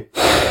 Dacky.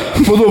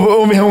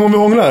 Om vi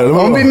hånglar? Eller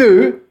om vi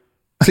nu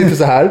sitter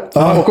så här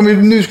och om vi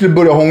nu skulle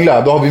börja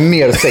hångla, då har vi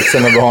mer sex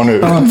än vad vi har nu.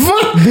 Va?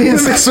 Det är en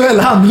sexuell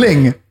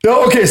handling.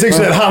 Ja, okej,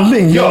 sexuell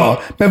handling,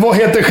 ja. Men vad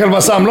heter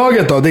själva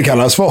samlaget då? Det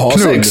kallas för ha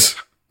sex.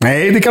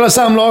 Nej, det kallas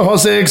samlag, ha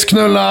sex,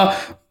 knulla,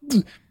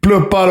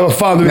 pluppar och vad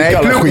fan du vill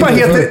kalla skit. Nej,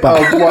 pluppar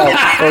heter... wow,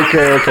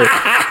 okej.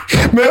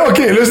 Men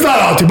okej, lyssna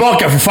då,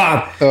 tillbaka för fan.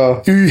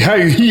 Du är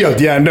ju helt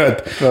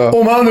hjärndött.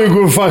 Om han nu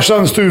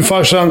går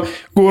stuvfarsan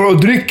går och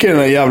dricker den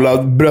här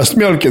jävla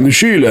bröstmjölken i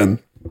kylen.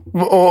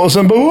 Och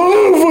sen bara,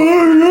 vad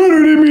gör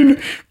du? Det är min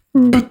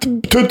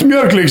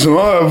tuttmjölk liksom.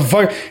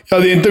 Jag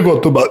hade inte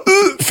gått och bara,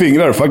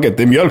 fingrar, fuck it,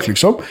 det är mjölk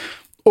liksom.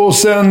 Och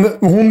sen,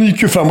 hon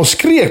gick ju fram och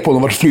skrek på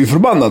honom och var fly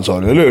förbannad, sa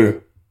du, eller hur?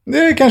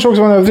 Det kanske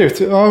också var en överdrift.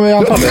 Ja, men jag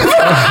antar det.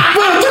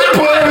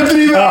 Vad är det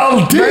överdriver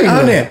allting?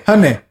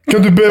 Hörni.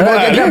 Kan du behöva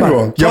ärlig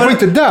då? Jag var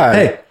inte där.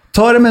 Hej,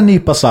 ta det med en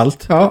nypa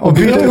salt och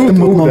byta ut det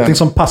mot någonting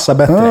som passar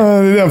bättre. Ja,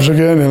 det är det jag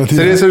försöker göra hela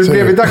tiden. Så det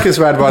blev i Dackes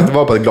värld var att det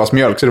var på ett glas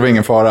mjölk, så det var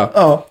ingen fara.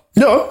 Ja,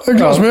 ett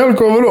glas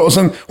mjölk och vadå? Och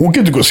sen, hon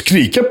kan inte gå och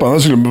skrika på honom.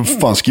 Jag skulle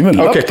fan skriva en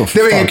lapp då.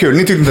 Det var ingen kul. Ni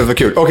tyckte inte att det var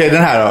kul. Okej,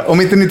 den här då.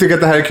 Om inte ni tycker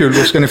att det här är kul,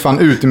 då ska ni fan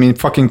ut i min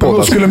fucking podd.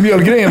 Då skulle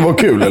mjölgrejen vara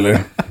kul, eller?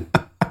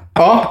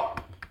 Ja.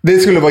 Det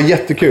skulle vara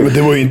jättekul. Men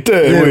det var ju inte...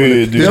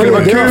 Det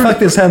har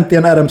faktiskt hänt i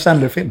en Adam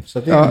Sandler-film. Så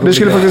det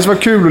skulle faktiskt vara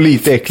kul och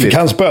lite äckligt. Fick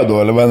han spö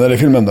då, eller vad hände i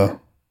filmen då?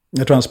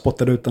 Jag tror han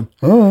spottade ut den.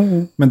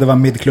 Men det var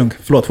midklunk.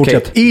 Förlåt,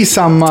 fortsätt. Okay. I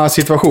samma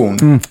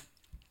situation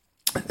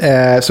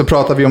så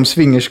pratar vi om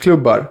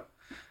swingersklubbar.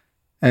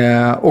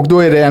 Och då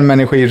är det en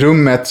människa i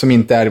rummet som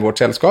inte är i vårt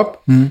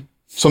sällskap.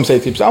 Som säger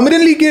typ så men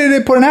den ligger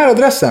på den här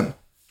adressen.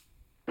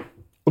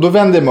 Och då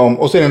vänder jag mig om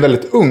och så är det en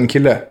väldigt ung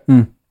kille.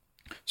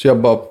 Så jag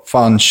bara,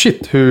 fan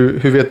shit,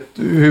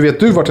 hur vet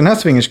du vart den här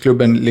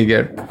swingersklubben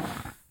ligger?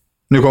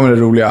 Nu kommer det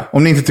roliga.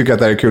 Om ni inte tycker att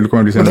det här är kul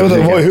kommer det bli sen.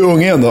 Hur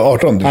ung är han då?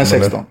 18? Han är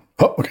 16.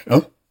 Ja, okay,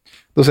 ja.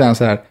 Då säger han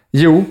så här.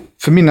 Jo,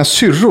 för mina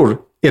syrror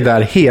är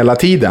där hela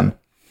tiden.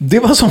 Det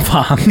var som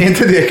fan. Är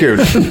inte det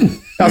kul?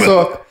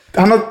 Alltså,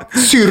 han har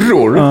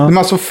syrror. Ja. De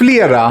har alltså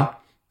flera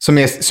som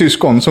är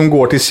syskon som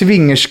går till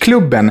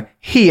swingersklubben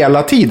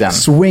hela tiden.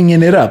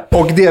 Swinging it up.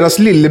 Och deras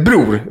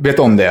lillebror vet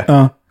om det.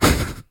 Ja.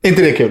 Är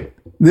inte det kul?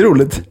 Det är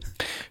roligt.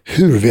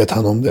 Hur vet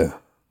han om det?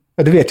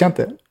 Ja, det vet jag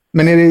inte.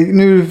 Men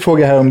nu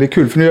frågar jag här om det är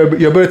kul. För nu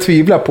jag börjar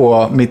tvivla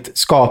på mitt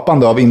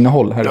skapande av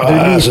innehåll här.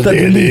 Ja,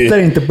 du litar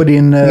inte på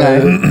din...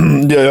 Nej.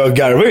 Jag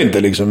garvar ju inte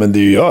liksom. Men det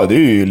är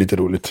ju lite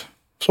roligt.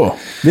 Så.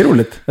 Det är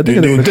roligt. Jag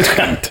tycker det är inte ett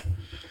skämt.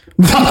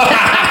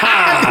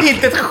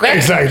 Inte ett skämt.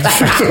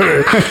 Exakt.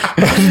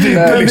 Det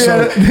är liksom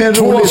det är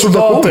två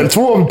soldater,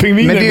 två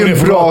pingviner. Men det är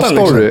en bra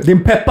story. Liksom. Det är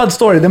en peppad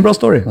story. Det är en bra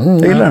story.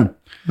 Jag gillar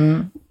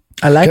den.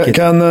 I like it.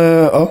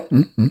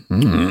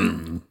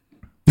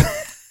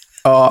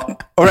 Ja,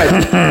 all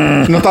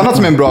right. Något annat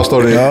som är en bra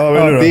story,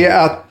 det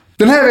är att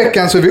den här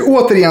veckan så är vi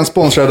återigen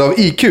sponsrade av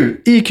IQ.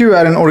 IQ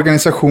är en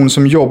organisation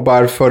som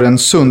jobbar för en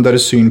sundare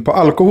syn på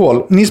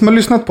alkohol. Ni som har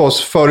lyssnat på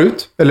oss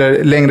förut,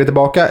 eller längre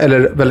tillbaka, eller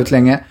väldigt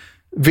länge,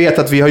 vet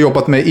att vi har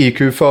jobbat med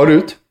IQ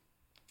förut.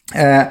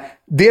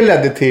 Det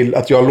ledde till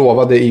att jag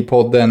lovade i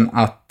podden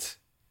att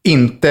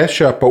inte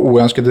köpa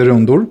oönskade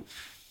rundor.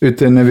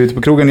 Utan när vi är ute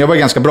på krogen. Jag var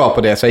ganska bra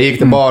på det. Så jag gick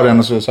till baren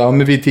och så sa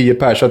men vi är 10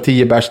 pers, så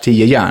 10 bärs,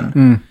 10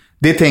 järn.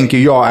 Det tänker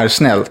jag är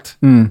snällt.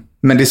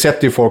 Men det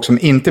sätter ju folk som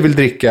inte vill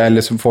dricka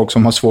eller som folk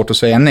som har svårt att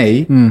säga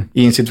nej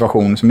i en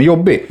situation som är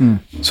jobbig.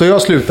 Så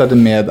jag slutade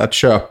med att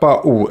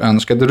köpa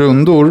oönskade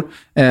rundor.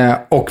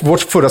 Och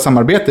vårt förra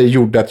samarbete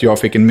gjorde att jag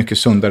fick en mycket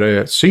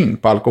sundare syn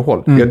på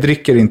alkohol. Jag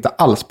dricker inte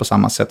alls på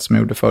samma sätt som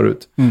jag gjorde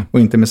förut. Och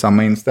inte med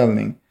samma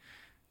inställning.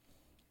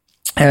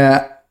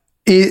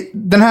 I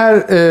den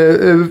här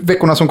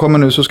veckorna som kommer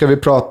nu så ska vi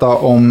prata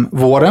om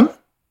våren.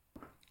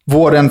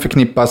 Våren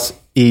förknippas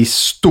i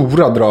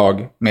stora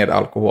drag med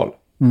alkohol.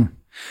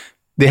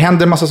 Det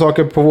händer massa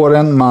saker på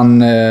våren.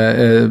 Man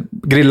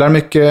grillar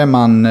mycket,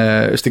 man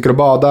sticker och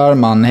badar,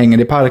 man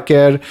hänger i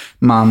parker.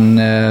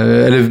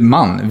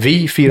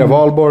 Vi firar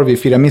valborg, vi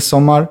firar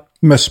midsommar.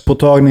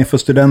 Mösspåtagning för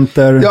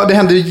studenter. Ja, det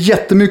händer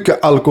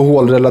jättemycket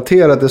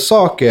alkoholrelaterade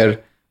saker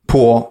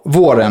på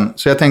våren.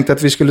 Så jag tänkte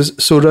att vi skulle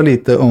surra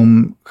lite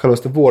om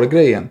självaste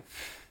vårgrejen.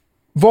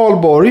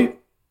 Valborg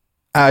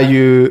är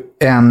ju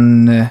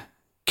en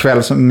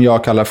kväll som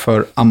jag kallar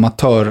för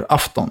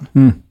amatörafton.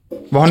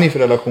 Vad har ni för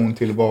relation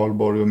till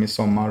valborg och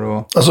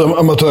midsommar? Alltså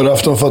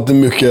amatörafton för att det är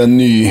mycket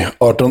ny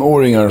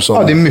 18-åringar som...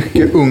 Ja, det är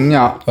mycket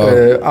unga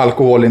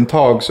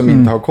alkoholintag som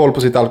inte har koll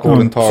på sitt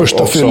alkoholintag.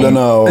 Första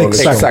fyllorna och...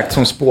 Exakt,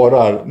 som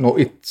spårar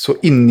så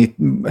in i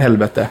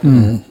helvete.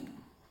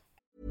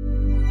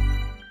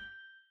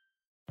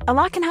 A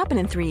lot can happen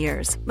in 3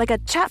 years, like a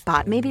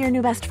chatbot may be your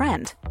new best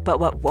friend. But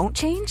what won't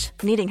change?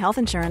 Needing health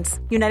insurance.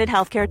 United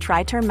Healthcare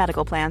Tri-Term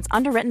Medical Plans,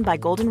 underwritten by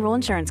Golden Rule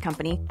Insurance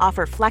Company,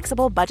 offer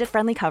flexible,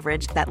 budget-friendly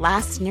coverage that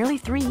lasts nearly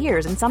 3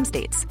 years in some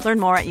states. Learn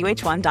more at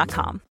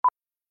uh1.com.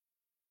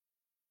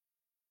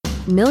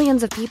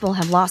 Millions of people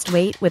have lost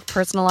weight with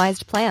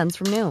personalized plans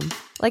from Noom.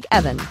 Like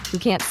Evan, who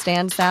can't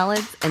stand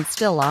salads and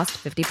still lost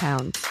 50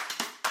 pounds.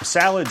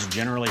 Salads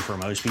generally for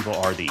most people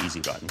are the easy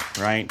button,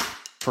 right?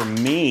 For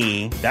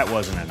me, that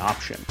wasn't an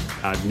option.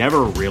 I never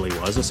really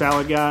was a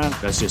salad guy.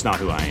 That's just not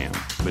who I am.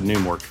 But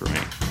Noom worked for me.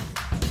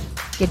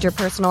 Get your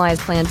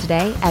personalized plan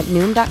today at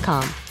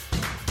Noom.com.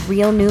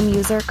 Real Noom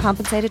user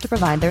compensated to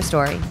provide their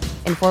story.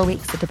 In 4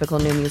 weeks, the typical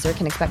Noom user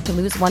can expect to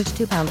lose 1 to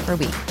 2 pounds per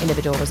week.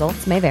 Individual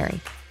results may vary.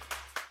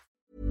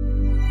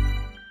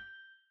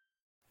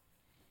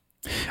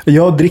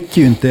 Jag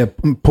dricker ju inte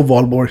på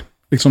valborg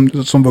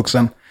liksom, som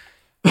vuxen.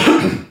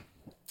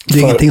 Det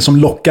är ingenting som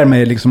lockar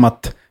mig liksom,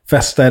 att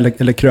festa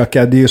eller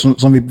kröka. Det är ju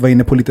som vi var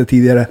inne på lite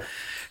tidigare.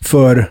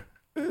 För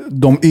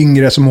de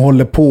yngre som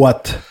håller på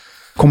att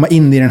komma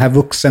in i den här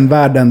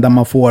vuxenvärlden där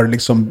man får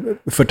liksom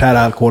förtära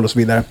alkohol och så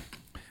vidare.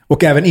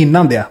 Och även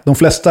innan det. De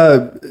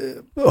flesta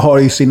har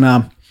ju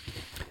sina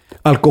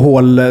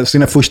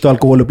första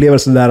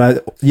alkoholupplevelser där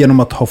genom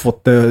att ha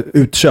fått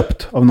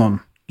utköpt av någon.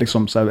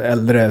 Liksom så här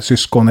äldre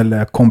syskon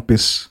eller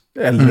kompis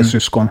äldre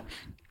syskon.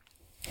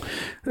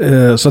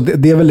 Så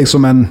det är väl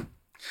liksom en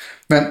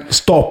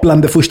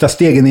staplande första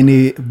stegen in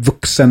i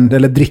vuxen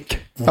eller drick.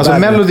 Alltså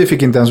Melody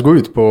fick inte ens gå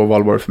ut på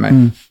valborg för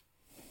mig.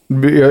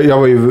 Jag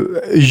var ju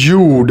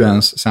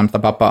jordens sämsta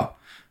pappa.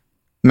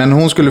 Men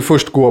hon skulle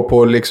först gå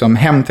på liksom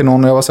hem till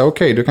någon och jag var så här,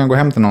 okej, du kan gå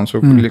hem till någon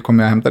så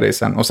kommer jag hämta dig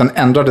sen. Och sen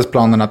ändrades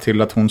planerna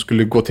till att hon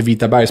skulle gå till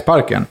Vita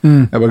bergsparken.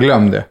 Jag bara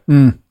glömde.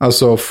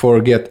 Alltså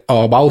forget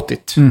about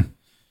it.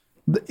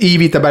 I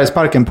Vita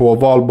bergsparken på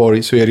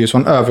valborg så är det ju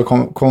sån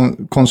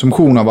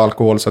överkonsumtion av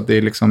alkohol så att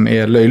det liksom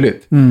är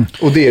löjligt.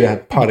 Och det är det här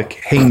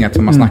parkhänget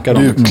som man snackar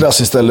om. Det är ju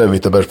klassiskt ställe,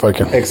 Vita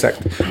bergsparken.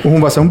 Exakt. Och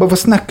hon bara, vad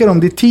snackar du om?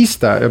 Det är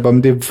tisdag. Jag bara,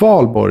 men det är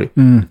valborg.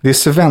 Det är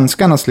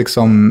svenskarnas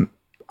liksom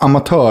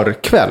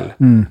amatörkväll.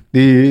 Det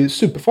är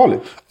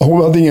superfarligt.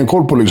 Hon hade ingen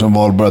koll på liksom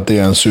valborg att det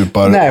är en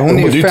super... Nej, hon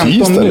är ju 15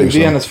 tisdag, nu. liksom.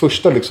 Det är hennes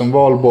första liksom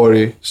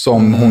valborg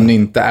som hon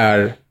inte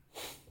är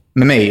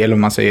med mig, eller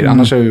om man säger.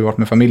 Annars har jag ju varit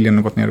med familjen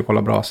och gått ner och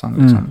kollat brasan.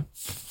 Liksom.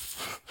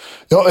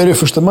 Ja, är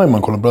det 1 maj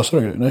man kollar brasor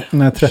och grejer?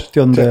 Nej, 30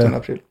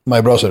 april.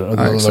 Majbrasor?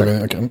 Ja,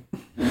 exakt. Okay.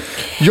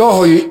 Jag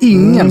har ju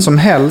ingen som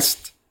helst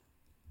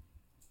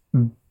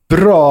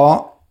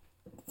bra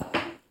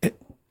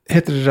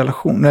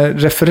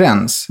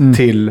referens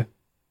till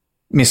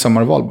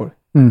midsommar och valborg.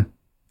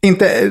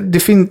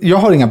 Jag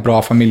har inga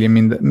bra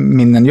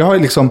familjeminnen. Jag har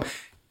liksom,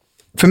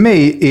 för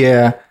mig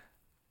är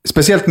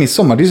speciellt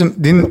midsommar,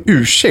 det är en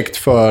ursäkt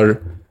för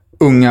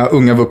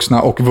unga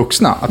vuxna och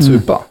vuxna att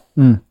supa.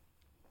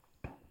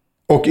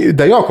 Och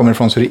där jag kommer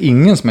ifrån så är det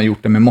ingen som har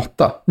gjort det med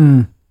måtta.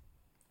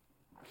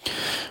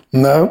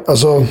 Nej,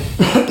 alltså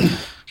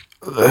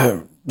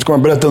ska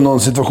man berätta någon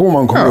situation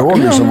man kommer ihåg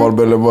liksom,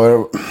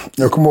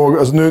 jag kommer ihåg,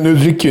 alltså nu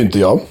dricker ju inte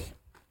jag.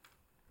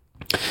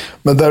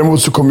 Men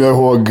däremot så kommer jag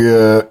ihåg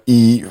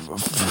i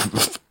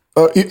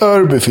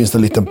Örby finns det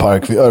en liten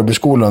park vid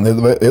Örbyskolan.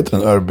 Heter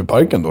den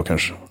Örbyparken då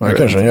kanske? Ja,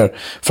 kanske den gör.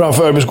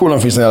 Framför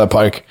Örbyskolan finns en jävla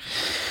park.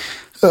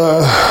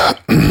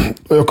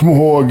 Jag kommer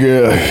ihåg,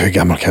 hur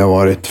gammal kan jag ha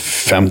varit?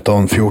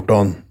 15,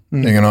 14,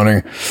 ingen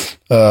aning.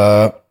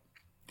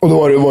 Och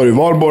då var det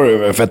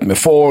valborg, fett med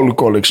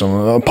folk och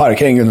liksom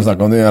parkhängen och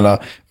snackade om det, jävla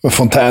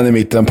fontän i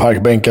mitten,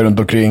 parkbänkar runt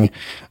omkring.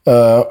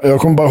 Jag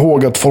kommer bara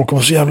ihåg att folk var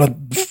så jävla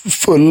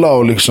fulla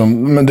och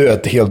liksom, men du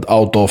vet, helt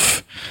out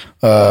of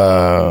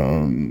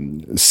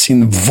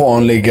sin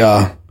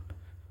vanliga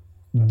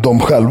de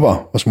själva,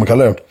 vad ska man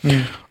kalla det?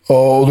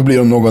 Och då blir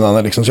de någon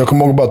annan liksom. Så jag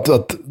kommer ihåg bara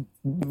att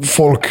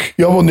folk,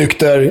 jag var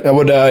nykter, jag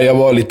var där, jag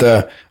var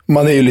lite,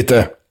 man är ju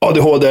lite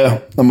ADHD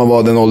när man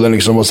var den åldern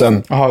liksom, och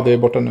sen... Jaha, det är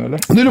borta nu eller?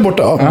 Nu är det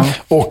borta, ja.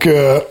 Och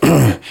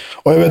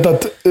jag vet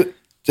att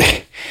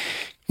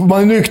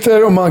man är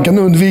nykter och man kan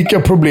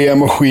undvika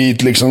problem och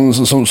skit liksom,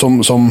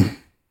 som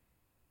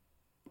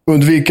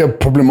undvika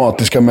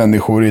problematiska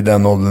människor i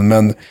den åldern,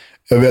 men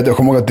jag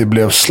kommer ihåg att det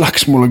blev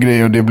slagsmål och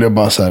grejer och det blev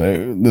bara så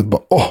här, det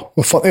bara,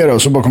 vad fan är det?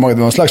 Och så bara kommer jag ihåg att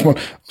det var en slagsmål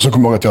och så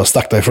kommer jag ihåg att jag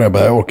stack därifrån,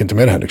 jag orkar inte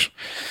med det här liksom.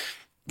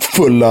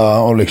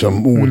 Fulla och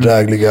liksom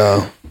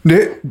odrägliga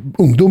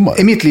ungdomar.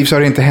 I mitt liv så har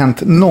det inte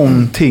hänt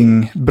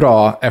någonting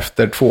bra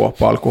efter 2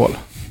 på alkohol.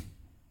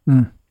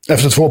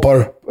 Efter 2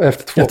 par?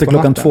 Efter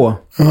klockan 2.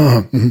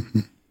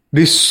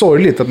 Det är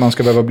sorgligt att man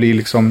ska behöva bli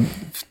liksom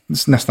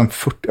nästan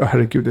 40,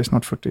 herregud det är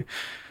snart 40.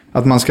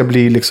 Att man ska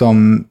bli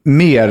liksom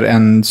mer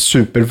än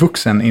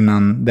supervuxen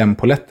innan den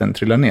poletten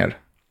trillar ner.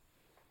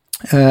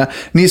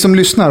 Ni som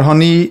lyssnar, har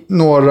ni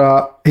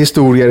några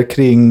historier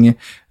kring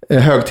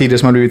högtider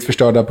som har blivit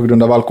förstörda på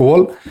grund av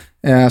alkohol,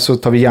 så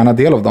tar vi gärna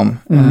del av dem.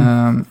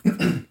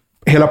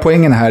 Hela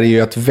poängen här är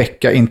ju att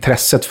väcka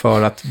intresset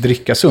för att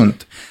dricka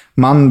sunt.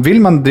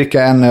 Vill man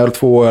dricka 1 öl,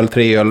 2 öl,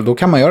 3 öl, då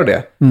kan man göra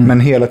det. Men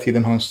hela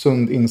tiden ha en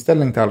sund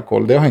inställning till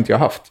alkohol, det har inte jag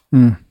haft.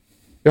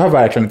 Jag har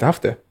verkligen inte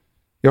haft det.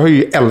 Jag har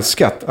ju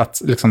älskat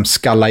att liksom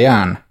skalla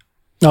järn.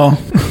 Ja.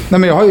 Nej,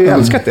 men jag har ju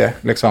älskat det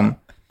liksom.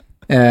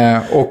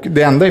 Och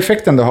det enda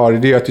effekten det har,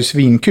 det är att det är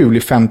svinkul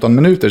i 15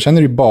 minuter. Sen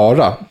är det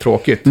bara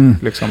tråkigt.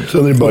 Liksom.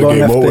 Sen är det bara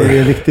game over. Det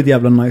är riktigt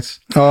jävla nice.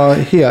 Ja,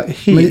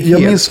 men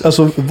jag minns,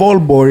 alltså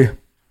Valborg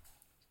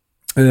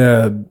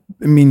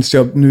minns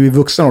jag nu i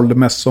vuxen ålder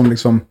mest som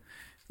liksom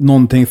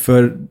någonting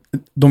för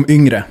de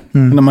yngre.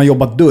 När man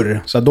jobbat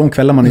dörr. Så att de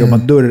kvällar man har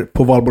jobbat dörr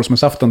på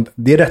valborgsmässoafton,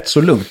 det är rätt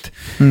så lugnt.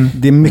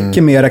 Det är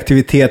mycket mer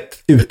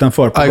aktivitet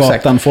utanför på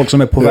gatan. Folk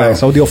som är på väg.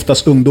 Så, och det är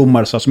oftast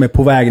ungdomar så, som är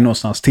på väg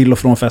någonstans till och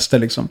från fester.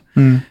 Liksom.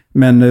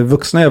 Men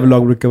vuxna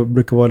överlag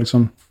brukar vara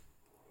liksom,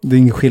 det är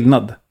ingen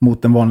skillnad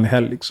mot en vanlig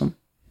helg. Liksom.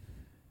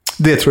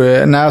 Det tror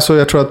jag. Nej, alltså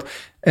jag tror att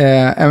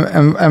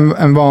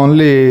en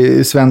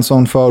vanlig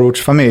Svensson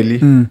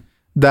förortsfamilj,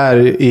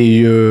 där är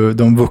ju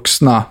de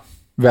vuxna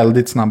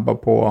väldigt snabba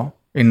på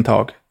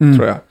intag,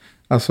 tror jag.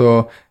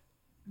 Alltså,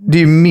 det är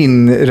ju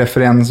min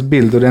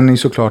referensbild och den är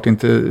såklart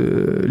inte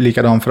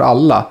likadan för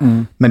alla.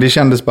 Men det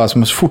kändes bara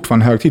som att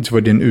fortfarande högtid så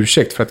var det en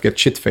ursäkt för att get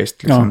shitfaced.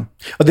 Liksom.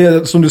 Ja, det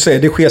är, som du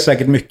säger, det sker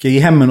säkert mycket i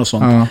hemmen och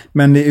sånt. Ja.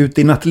 Men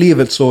ute i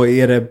nattlivet så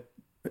är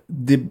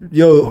det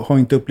jag har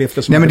inte upplevt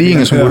det som... Nej, men det är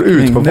ingen som går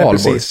ut på valborg.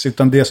 Precis,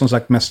 utan det är som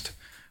sagt mest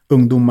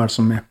ungdomar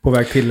som är på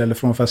väg till eller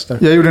från fester.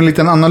 Jag gjorde en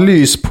liten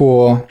analys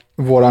på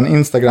våran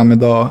Instagram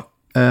idag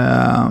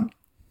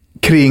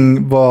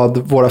kring vad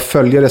våra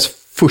följares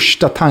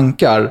första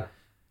tankar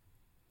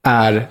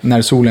är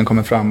när solen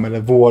kommer fram eller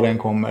våren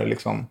kommer.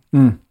 Liksom.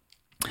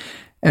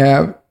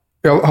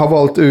 Jag har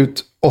valt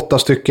ut 8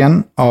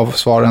 stycken av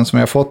svaren som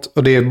jag har fått.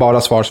 Och det är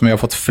bara svar som jag har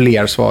fått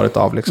fler svaret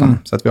av. Liksom.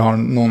 Så att vi har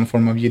någon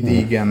form av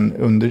gedigen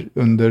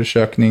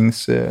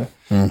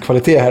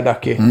undersökningskvalitet här,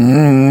 Daki.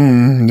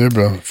 Det är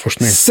bra.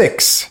 Forskning.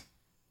 6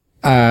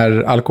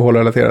 är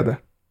alkoholrelaterade.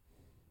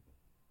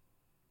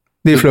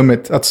 Det är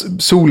flummigt att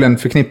solen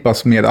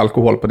förknippas med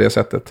alkohol på det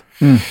sättet.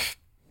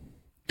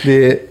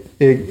 Det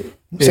är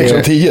 6 av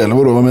 10, eller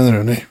vadå? Vad menar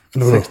du? Nej.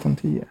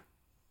 16-10.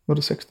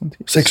 Vadå 16-10?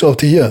 6 av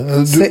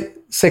 10?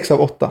 6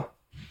 av 8.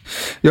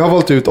 Jag har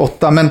valt ut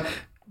 8, men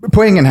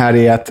poängen här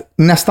är att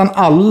nästan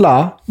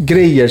alla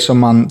grejer som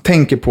man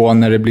tänker på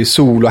när det blir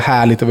sol och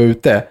härligt att vara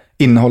ute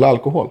innehåller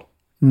alkohol.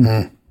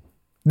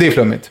 Det är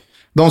flummigt.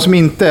 De som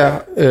inte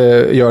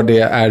gör det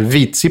är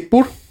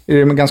vitsippor.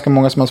 Det är ganska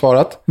många som har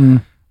svarat.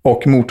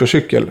 Och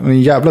motorcykel. Och det är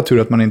en jävla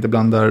tur att man inte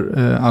blandar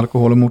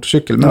alkohol och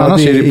motorcykel. Men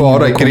annars är det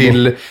bara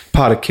grill,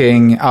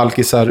 parking,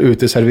 alkisar,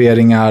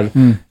 uteserveringar,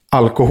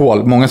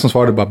 alkohol. Många som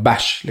svarade bara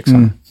bärs,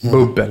 liksom.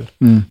 Bubbel.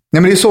 Nej,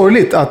 men det är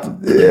sorgligt att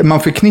man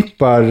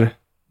förknippar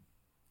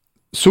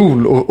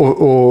sol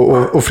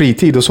och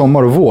fritid och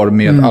sommar och vår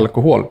med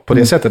alkohol på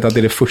det sättet att det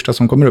är det första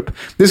som kommer upp.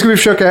 Det ska vi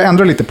försöka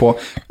ändra lite på.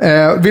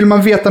 Vill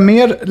man veta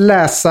mer,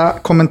 läsa,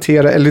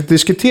 kommentera eller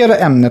diskutera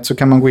ämnet så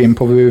kan man gå in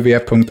på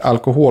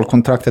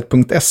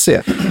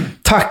www.alkoholkontraktet.se.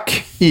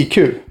 Tack, IQ.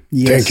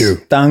 Yes,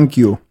 thank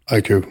you.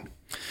 IQ.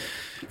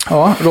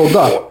 Ja,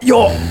 Rodda.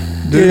 Ja,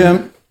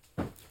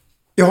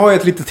 jag har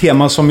ett litet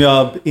tema som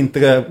jag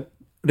inte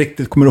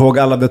riktigt kommer ihåg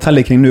alla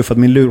detaljer kring nu för att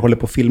min lur håller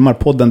på att filma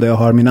podden där jag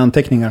har mina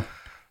anteckningar.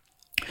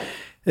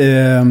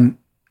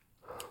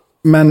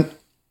 Men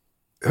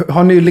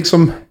har ni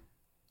liksom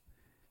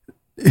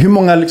hur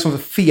många liksom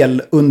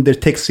fel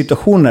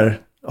undertextsituationer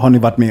har ni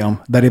varit med om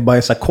där det bara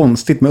är så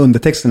konstigt med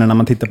undertexterna när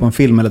man tittar på en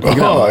film eller ett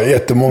program? Ja,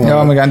 jättemånga.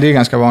 Ja, men det är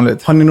ganska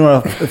vanligt. Har ni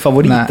några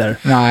favoriter?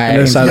 Nej,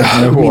 eller så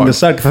här, mindre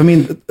starka.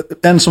 För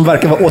en som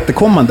verkar vara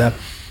återkommande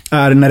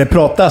är när det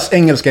pratas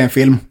engelska i en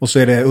film och så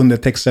är det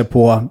undertexter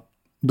på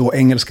då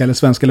engelska eller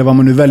svenska eller vad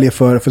man nu väljer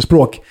för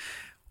språk.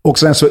 Och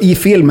sen så i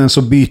filmen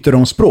så byter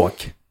de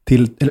språk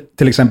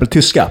till exempel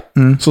tyska.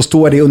 Så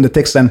står det i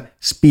undertexten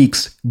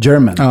speaks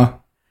German. Ja.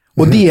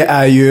 Och det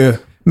är ju...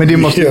 Men det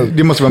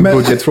måste vara en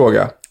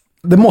budgetfråga.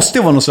 Det måste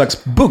ju vara någon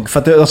slags bugg. För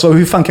att alltså,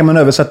 hur fan kan man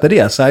översätta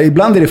det? Så här,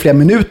 ibland är det flera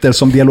minuter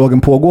som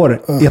dialogen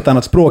pågår i ett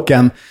annat språk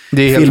än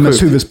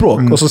filmens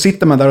huvudspråk. Och så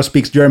sitter man där och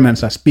speaks German,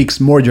 så här, speaks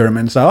more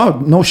German. Så här,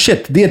 no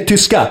shit, det är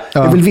tyska.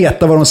 Jag vill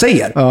veta vad de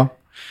säger. Ja.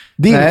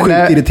 Det är en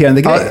sjukt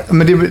irriterande grej. Ja,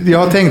 men jag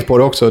har tänkt på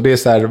det också. Det är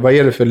så här, vad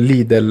är det för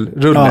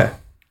Lidl-rulle? Ja,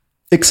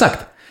 exakt.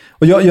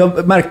 Och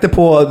jag märkte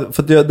på,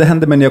 för att det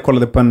hände mig när jag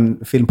kollade på en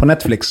film på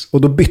Netflix.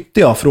 Och då bytte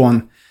jag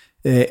från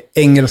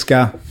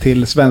engelska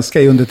till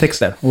svenska i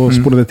undertexter och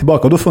spolade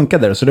tillbaka. Och då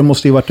funkade det. Så det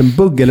måste ju varit en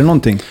bugg eller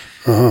någonting.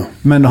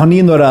 Men har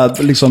ni några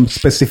liksom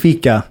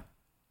specifika?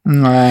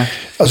 Nej.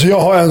 Alltså jag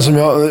har en som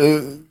jag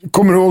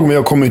kommer ihåg, men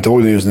jag kommer inte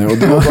ihåg det just nu. Och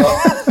det var bara,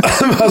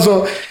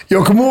 alltså,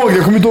 jag kommer ihåg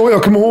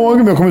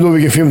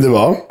vilken film det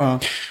var.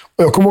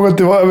 Och jag kommer ihåg att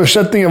det var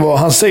översättningen var,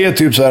 han säger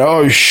typ så här,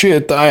 oh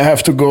shit, I have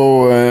to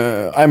go,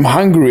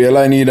 I'm hungry,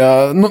 eller I need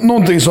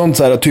någonting sånt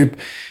så här, typ,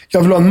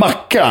 jag vill ha en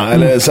macka,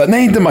 eller så här,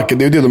 nej inte macka,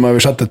 det är ju det de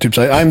översatte, typ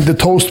så här, I'm the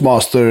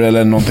toastmaster,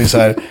 eller någonting så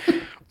här.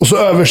 Och så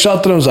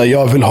översatte de så här,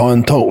 jag vill ha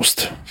en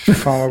toast.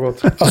 Fan vad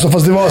gott. Alltså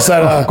fast det var så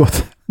här,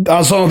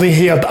 han sa någonting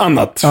helt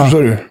annat,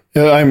 förstår du?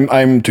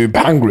 I'm typ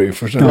hungry.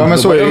 Ja, men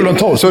så är det.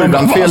 Så är det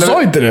ibland. Han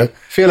sa inte det.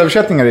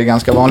 Felöversättningar är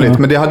ganska vanligt,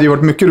 men det hade ju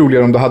varit mycket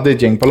roligare om du hade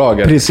ett gäng på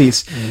lager.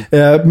 Precis.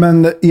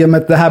 Men i och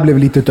med att det här blev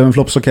lite utav en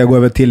flopp så kan jag gå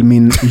över till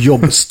min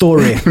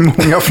jobbstory.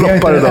 Många floppar idag. Jag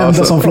är inte den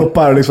enda som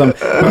floppar. Liksom.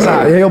 Men så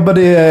här, jag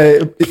jobbade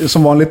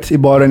som vanligt i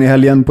baren i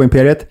helgen på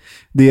Imperiet.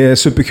 Det är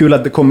superkul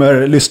att det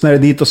kommer lyssnare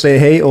dit och säger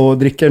hej och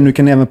dricker. Nu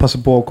kan ni även passa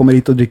på att komma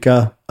dit och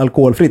dricka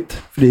alkoholfritt,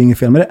 för det är inget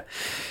fel med det.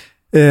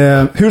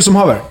 Hur som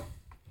haver.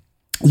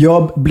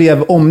 Jag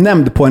blev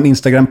omnämnd på en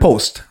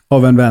Instagram-post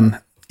av en vän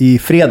i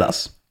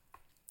fredags.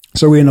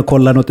 Så jag går in och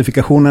kollar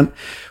notifikationen.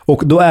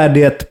 Och då är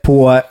det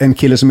på en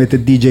kille som heter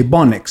DJ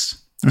Bonix.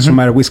 Som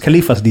är Wiz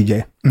Khalifas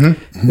DJ.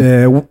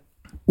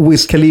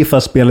 Wiz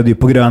Khalifa spelade ju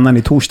på Grönan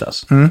i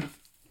torsdags.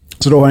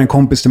 Så då har en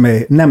kompis till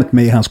mig nämnt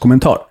mig i hans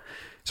kommentar.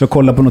 Så jag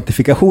kollar på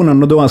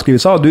notifikationen och då har han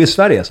skrivit så du är i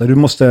Sverige, så du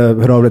måste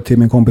höra av dig till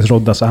min kompis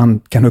Rodda så han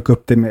kan hooka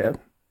upp dig med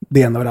det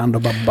ena och det andra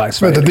och bara i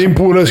Sverige. Vänta, din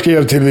polare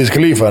skrev till Wiz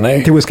Khalifa,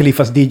 nej? Till Wiz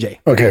Khalifas DJ.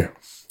 Okej.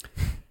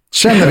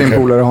 Känner din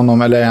polare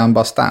honom eller är han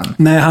bara stan?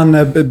 Nej,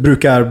 han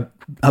brukar...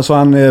 Alltså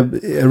han är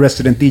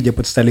resident DJ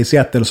på ett ställe i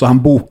Seattle, så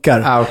han bokar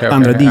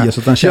andra DJs, så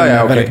att han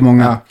känner väldigt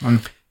många.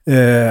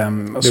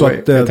 Så att,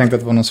 jag tänkte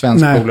att det var någon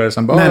svensk polare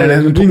som bara... Nej,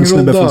 en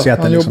snubbe från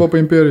Seattle. Han jobbar på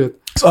Imperiet.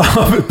 Så,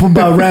 på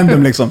bara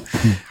random liksom.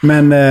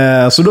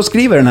 Men så då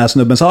skriver den här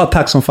snubben så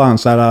tack som fan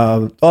så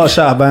här,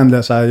 tja, vad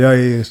händer? Så här, jag är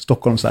i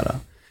Stockholm så här.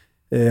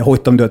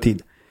 Hojt om du har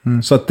tid.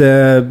 Så att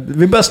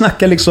vi började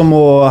snacka liksom,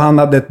 och han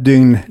hade ett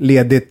dygn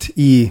ledigt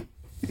i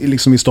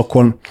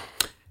Stockholm.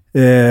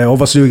 Och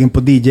var sugen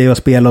på DJ och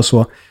spela och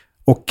så.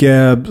 Och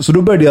så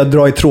då började jag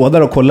dra i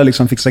trådar och kolla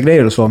liksom, fixa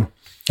grejer och så.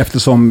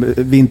 Eftersom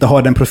vi inte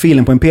har den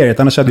profilen på Imperiet.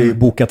 Annars hade jag ju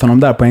bokat honom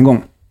där på en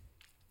gång.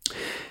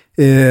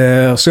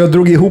 Så jag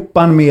drog ihop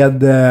han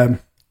med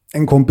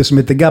en kompis som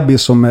heter Gabby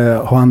som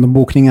har hand om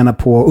bokningarna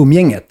på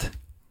Umgänget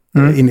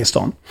inne i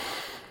stan.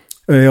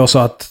 Jag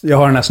sa att jag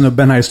har den här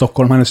snubben här i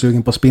Stockholm, han är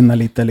sugen på att spinna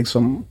lite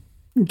liksom,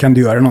 kan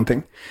du göra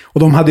någonting? Och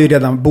de hade ju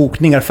redan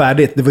bokningar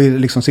färdigt, det var ju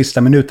liksom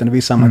sista minuten, det var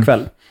ju samma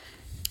kväll.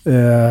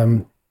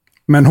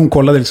 Men hon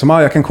kollade liksom,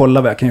 jag kan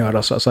kolla vad jag kan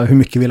göra, så hur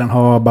mycket vill han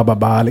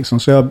ha, liksom.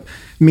 Så jag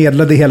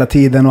medlade hela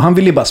tiden och han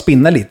ville ju bara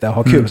spinna lite och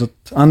ha kul. Så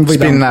att han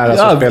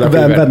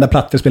var vända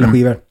plattor, spela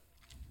skivor.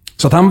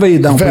 Så att han var ju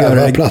den på att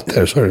göra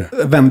plattor, sorry.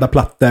 Vända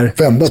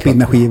plattor,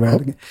 spinna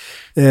skivor.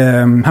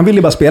 Han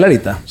ville bara spela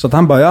lite. Så att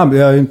han bara, jag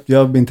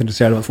är inte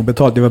intresserad av att få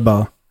betalt. Jag vill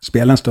bara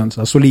spela en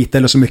stund. Så lite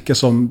eller så mycket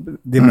som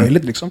det är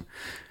möjligt liksom.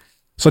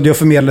 Så jag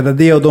förmedlade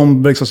det och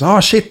de liksom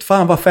sa, shit,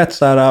 fan vad fett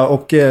så här.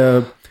 Och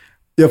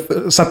jag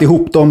satt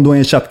ihop dem då i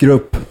en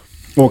chattgrupp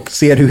och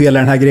ser hur hela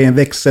den här grejen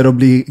växer och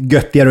blir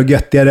göttigare och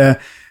göttigare.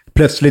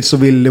 Plötsligt så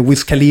vill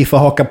Wiz Khalifa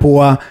haka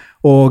på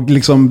och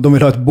liksom de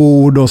vill ha ett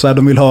bord och så här,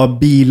 de vill ha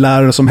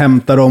bilar som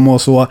hämtar dem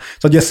och så.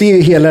 Så att jag ser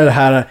ju hela det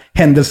här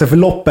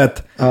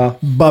händelseförloppet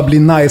bara bli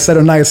najsare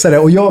och najsare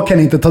och jag kan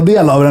inte ta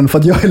del av den för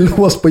att jag är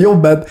låst på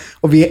jobbet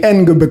och vi är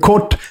en gubbe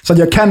kort så att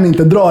jag kan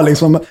inte dra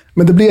liksom.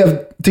 Men det blev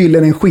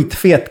tydligen en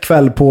skitfet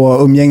kväll på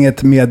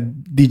umgänget med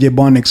DJ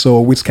Bonix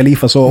och Wiz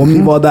Khalifa, så om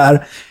ni var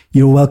där,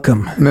 you're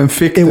welcome. Men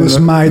fick du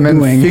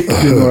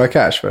några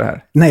cash för det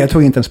här? Nej, jag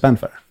tog inte en spänn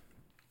för det.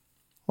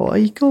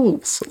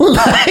 Likels.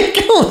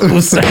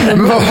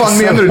 Men vad fan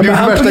menar du? Men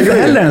han tog inte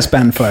heller en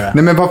spänn för det.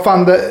 Nej, men vad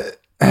fan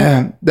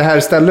det här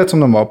stället som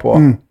de var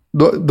på,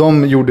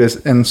 de gjorde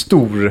en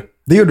stor...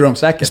 Det gjorde de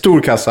säkert.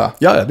 Stor kassa.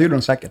 Ja, det gjorde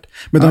de säkert.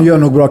 Men de gör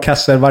nog bra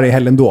kassor varje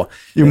helg ändå.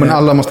 Jo, men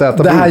alla måste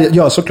äta. Det här,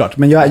 ja, såklart.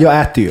 Men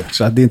jag äter ju.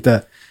 Så att det är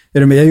inte...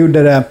 Jag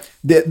gjorde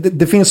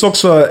det finns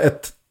också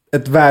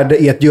ett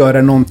värde i att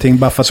göra någonting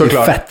bara för att det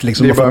är fett.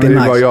 Liksom, det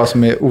är bara jag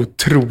som är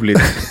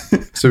otroligt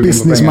sugen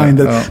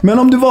business-minded. Ja. Men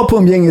om du var på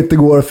umgänget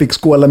igår och fick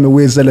skåla med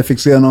Wiz eller fick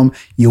se honom,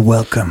 you're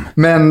welcome.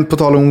 Men på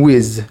tal om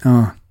Wiz.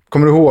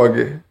 Kommer du ihåg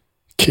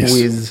Kiss?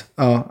 Wiz?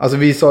 Ja, alltså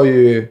vi sa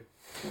ju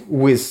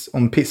Wiz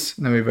om piss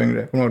när vi var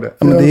yngre. Kommer du ihåg det?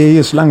 Ja, men det är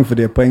ju slang för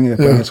det på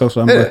engelska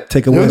också.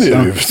 Take a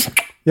Wiz.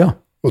 Ja.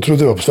 Vad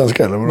trodde du var på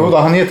svenska eller? Vadå?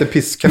 Han heter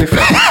Piss Khalifa.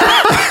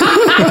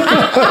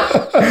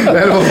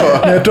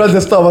 Jag tror att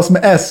det stavas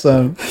med S.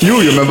 Jo,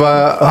 men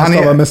bara... Han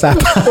stavar med Z.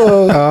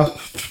 Ja.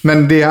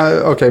 Men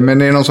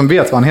men är det någon som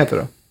vet vad han heter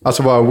då?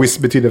 Alltså vad Wiz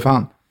betyder för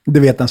han? Det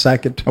vet han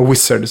säkert. A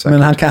wizard säkert.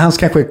 Men hans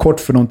kanske är kort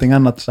för någonting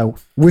annat. Så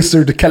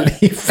Wizard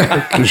Khalifa.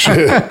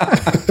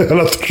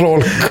 Eller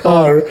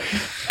trollkarl.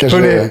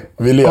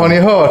 Har ni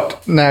hört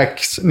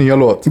Naks nya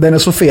låt? Den är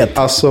så fet.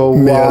 Alltså,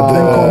 wow.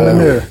 Den kommer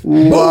nu.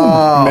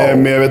 Wow.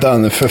 Med vet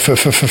han,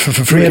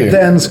 Freaky. Med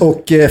Dance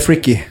och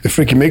Freaky.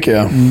 Freaky Mickey,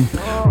 ja.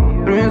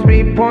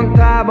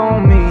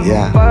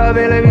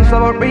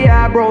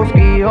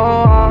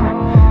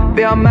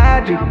 Vi har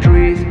magic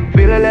trees,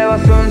 ville leva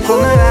sunt som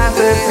nu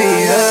äter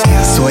vi.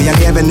 Så jag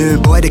lever nu,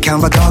 boy, det kan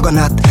vara dag och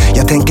natt.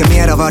 Jag tänker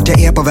mer av vart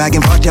jag är på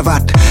vägen, vart jag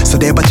vart. Så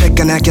det är bara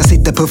checka när jag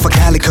sitter puffa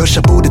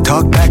Cali-kurser. Borde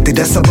talk back till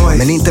dessa boys.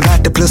 Men inte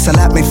värt det, plus jag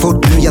lärt mig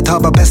fort nu. Jag tar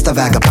bara bästa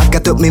vägar,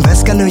 packat upp min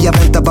väska nu. Jag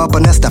väntar bara på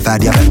nästa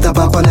färd, jag väntar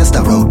bara på nästa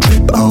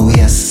roadtrip, oh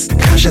yes.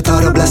 Kanske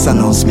tar och blessar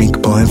någon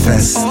smick på en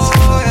fest.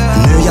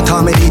 Nu jag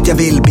tar mig dit jag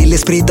vill, billig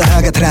sprit och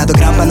höga träd. Och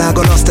grabbarna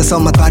går loss det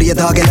som att varje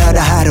dag är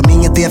lördag här. Om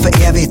inget är för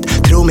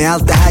evigt, tro mig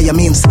allt det här jag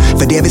minns.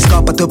 För det vi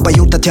skapat upp har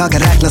gjort att jag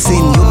kan räknas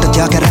in. Gjort att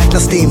jag kan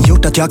räknas in,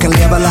 gjort att jag kan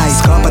leva life.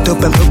 Skapat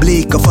upp en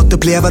publik och fått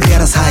uppleva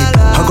deras hype.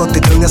 Har gått i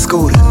tunga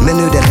skor, men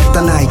nu det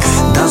rätta Nikes.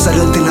 Dansar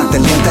runt i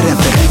natten, letar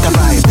efter rätta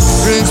vibes.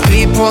 Brun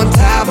sprit på en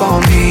tab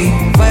on me.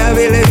 Vad jag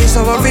ville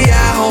visa var vi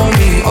är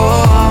homie.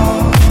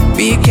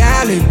 Vi är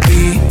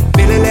Calibi.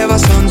 Ville leva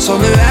sunt så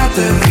nu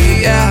äter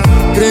vi, yeah.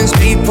 Brun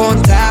sprit på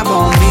en tab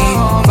on me.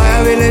 Vad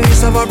jag ville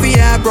visa var vi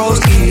är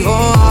broski.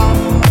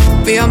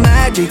 Vi har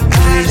magic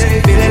trees.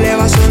 Ville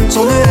leva sunt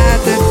så nu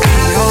äter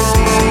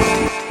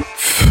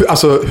vi.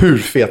 Alltså hur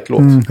fet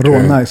låt. Rå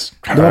nice.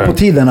 Det var på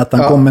tiden att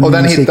han kom med och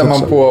den hittar man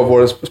också på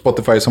vår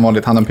Spotify som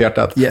vanligt, handen på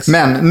hjärtat. Yes.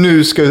 Men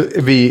nu ska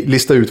vi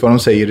lista ut vad de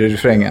säger i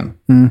refrängen.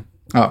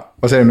 Ja,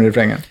 vad säger de i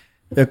refrängen?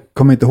 Jag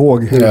kommer inte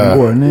ihåg hur det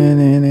går.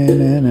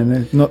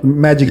 Nej.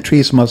 Magic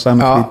Tree som har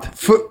samma skit.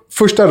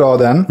 Första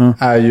raden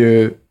är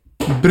ju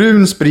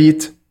brun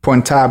sprit på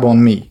en tab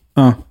on me.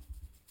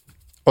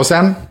 Och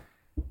sen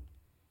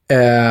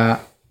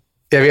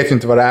jag vet ju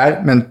inte vad det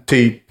är, men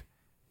typ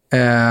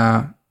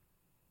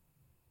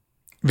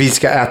vi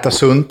ska äta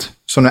sunt,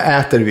 så nu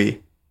äter vi.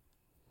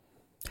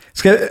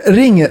 Ska jag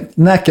ringa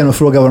Näcken och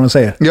fråga vad de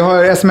säger? Jag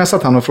har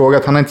smsat han och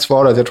frågat, han har inte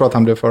svarat. Jag tror att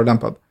han blev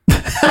förolämpad.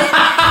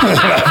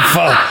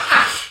 Fan.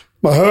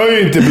 Man hör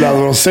ju inte ibland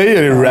vad de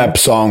säger i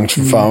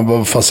rap-songs. Fan,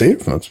 vad fan säger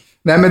du för något?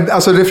 Nej, men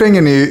alltså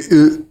refrängen är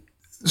ju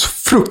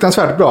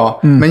fruktansvärt bra.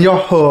 Men jag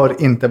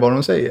hör inte vad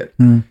de säger.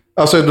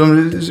 Alltså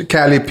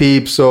Cali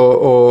Peeps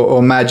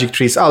och Magic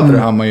Trees, allt det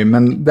hör man ju.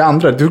 Men det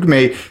andra, det tog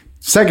mig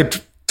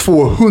säkert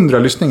 200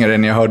 lyssningar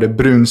när jag hörde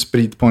brun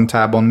sprit på en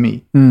tab on me.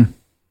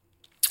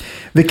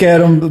 Vilka är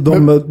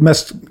de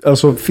mest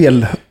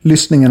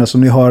fel-lyssningarna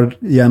som ni har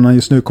gärna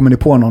just nu? Kommer ni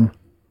på någon?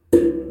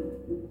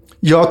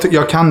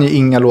 Jag kan ju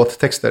inga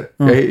låttexter.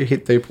 Jag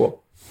hittar ju på.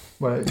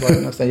 Var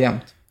nästan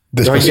jämt.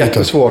 Jag har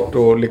jättesvårt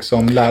att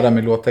liksom lära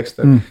mig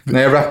låttexter.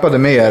 När jag rappade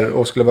med er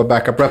och skulle vara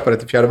backup-rappare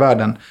till Fjärde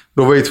Världen,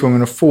 då var jag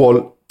tvungen att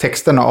få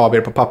texterna av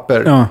er på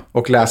papper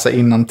och läsa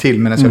innantill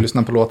medan jag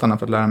lyssnade på låtarna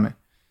för att lära mig.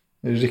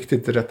 Det är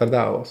riktigt rättare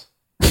där av oss.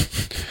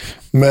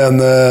 Men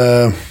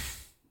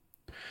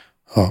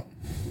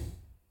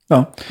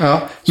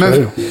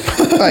men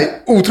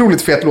nej,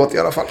 otroligt fet låt i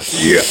alla fall.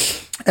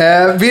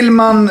 Vill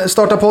man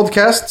starta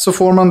podcast så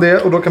får man det,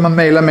 och då kan man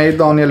mejla mig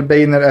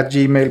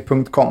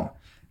danielbeiner@gmail.com.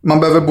 Man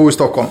behöver bo i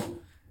Stockholm.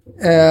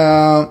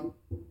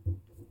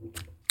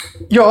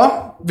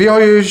 Ja, vi har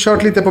ju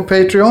kört lite på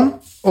Patreon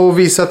och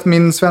visat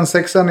min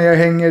svensexa när jag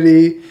hänger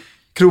i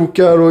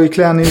krokar och i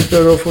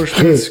klänytor och får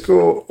smisk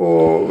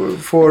och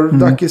får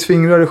Dackis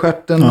fingrar i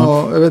stjärten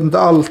och jag vet inte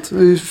allt.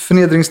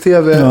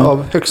 Förnedrings-tv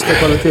av högsta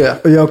kvalitet.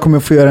 Och jag kommer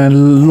få göra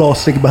en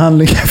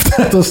LASIK-behandling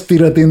efter att ha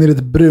stirrat in i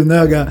ett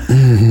brunöga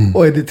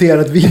och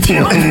editerat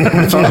video.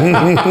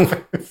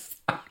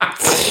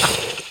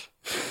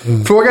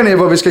 Frågan är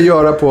vad vi ska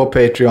göra på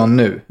Patreon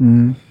nu.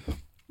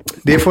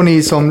 Det får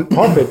ni som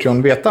har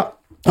Patreon veta.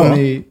 Om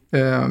ni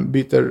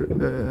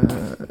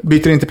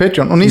byter inte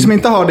Patreon. Och ni som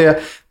inte har det,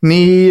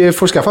 ni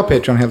får skaffa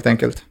Patreon helt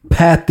enkelt.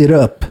 Pat it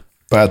up.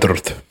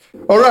 Patrat.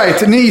 All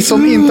right, ni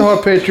som inte har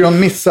Patreon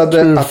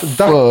missade att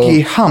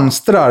Ducky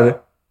hamstrar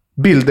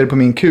bilder på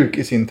min kuk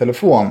i sin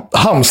telefon.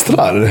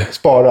 Hamstrar?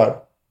 Sparar.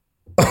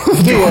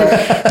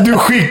 Du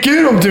skickar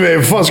ju dem till mig.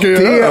 Vad fan ska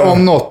jag göra? Det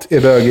om något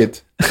är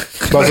bögigt.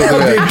 Bara så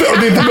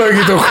det är inte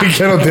bögigt att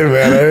skicka dem till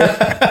mig, eller?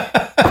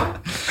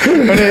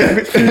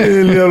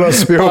 Jävla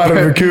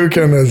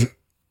sparvkuken.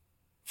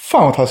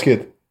 Fan vad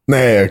taskigt.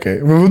 Nej,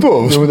 okej. Men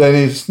vadå? Jo, den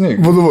är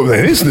snygg. Vadå?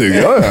 Den är snygg,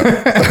 ja.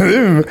 Det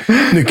är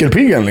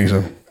nyckelpiggan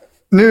liksom.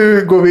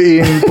 Nu går vi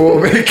in på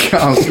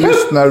veckans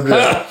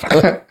lyssnarbrev.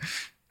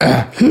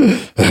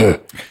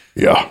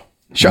 Ja,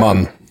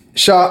 man.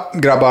 Tja,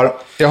 grabbar.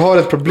 Jag har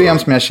ett problem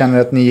som jag känner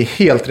att ni är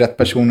helt rätt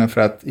personer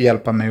för att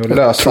hjälpa mig att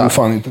lösa. Jag tror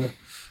fan inte det.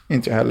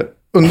 Inte jag heller.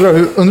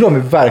 Undrar om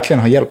vi verkligen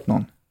har hjälpt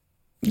någon.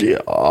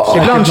 Ja.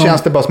 Ibland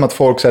känns det bara som att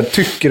folk så här,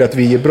 tycker att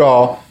vi är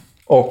bra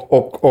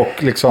och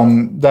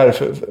liksom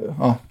därför...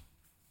 Ja.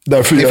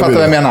 Därför ni fattar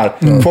vad jag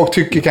menar. Folk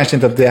tycker kanske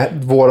inte att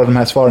de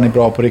här svaren är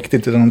bra på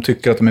riktigt, utan de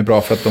tycker att de är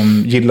bra för att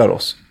de gillar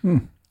oss.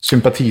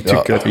 Sympati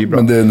tycker att vi är bra.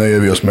 Men det nöjer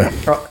vi oss med.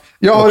 Ja.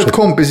 Jag har ett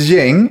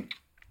kompisgäng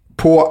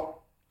på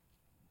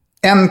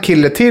en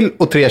kille till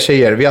och 3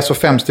 tjejer. Vi är alltså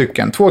 5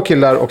 stycken. 2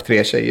 killar och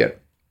 3 tjejer.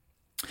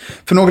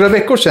 För några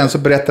veckor sedan så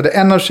berättade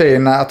en av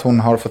tjejerna att hon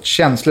har fått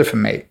känslor för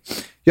mig.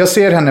 Jag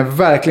ser henne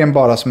verkligen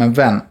bara som en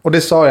vän, och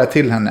det sa jag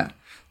till henne.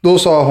 Då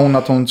sa hon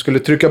att hon skulle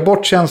trycka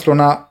bort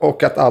känslorna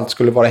och att allt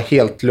skulle vara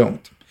helt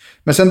lugnt.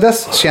 Men sen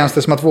dess känns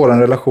det som att vår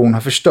relation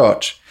har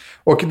förstörts.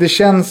 Och det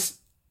känns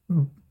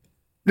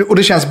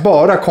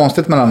bara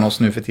konstigt mellan oss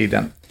nu för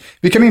tiden.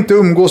 Vi kan inte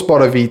umgås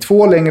bara vi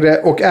 2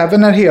 längre, och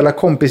även när hela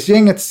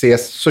kompisgänget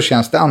ses så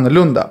känns det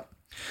annorlunda.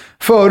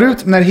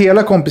 Förut när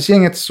hela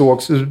kompisgänget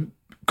sågs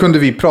kunde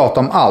vi prata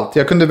om allt.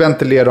 Jag kunde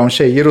ventilera om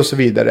tjejer och så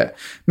vidare.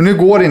 Men nu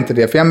går inte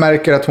det, för jag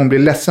märker att hon blir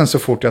ledsen så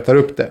fort jag tar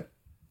upp det.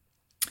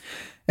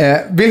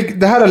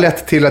 Det här har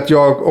lett till att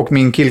jag och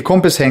min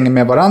killkompis hänger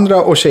med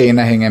varandra och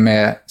tjejerna hänger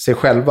med sig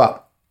själva.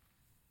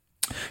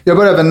 Jag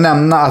bör även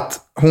nämna att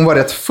hon var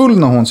rätt full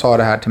när hon sa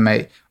det här till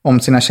mig. Om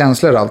sina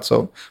känslor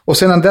alltså. Och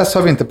sedan dess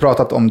har vi inte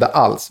pratat om det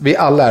alls. Vi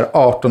alla är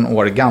 18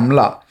 år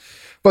gamla.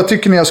 Vad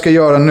tycker ni jag ska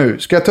göra nu?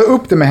 Ska jag ta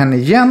upp det med henne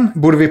igen?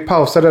 Borde vi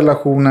pausa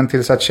relationen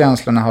tills att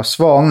känslorna har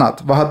svalnat?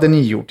 Vad hade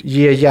ni gjort?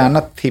 Ge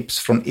gärna tips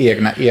från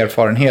egna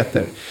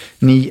erfarenheter.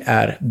 Ni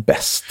är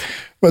bäst.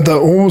 Vänta,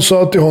 hon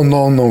sa till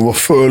honom när hon var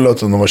full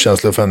att hon var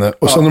känslig för henne.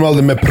 Och sen har de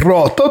aldrig mer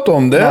pratat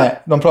om det. Nej,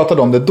 de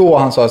pratade om det då.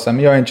 Han sa så här,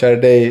 men jag är inte kär i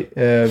dig.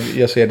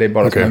 Jag ser dig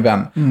bara som en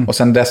vän. Och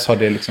sen dess har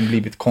det liksom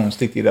blivit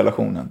konstigt i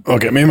relationen.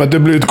 Okej, men att det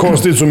blivit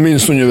konstigt så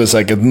minns hon ju väl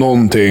säkert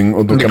någonting.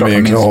 Och då kan man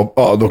egentligen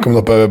då kan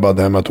man hoppa över bara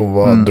det här med att hon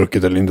var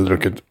druckit eller inte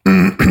druckit.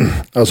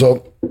 Alltså.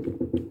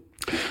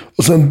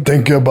 Och sen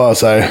tänker jag bara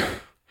så här.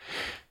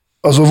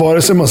 Alltså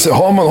vare sig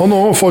har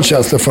någon fått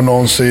känslor för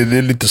någon så är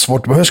det lite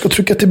svårt. Men hur ska jag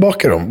trycka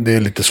tillbaka dem? Det är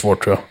lite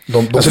svårt, tror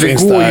jag. Alltså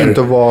det går ju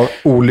inte att vara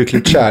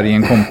olyckligt kär i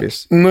en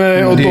kompis.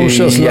 Nej, och de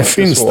känslorna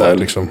finns där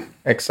liksom.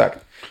 Exakt.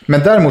 Men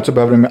däremot så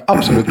behöver de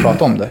absolut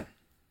prata om det.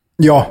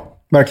 Ja,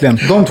 verkligen.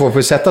 De 2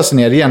 får sätta sig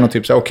ner igen och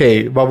typ säga,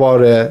 okej, vad var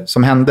det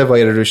som hände? Vad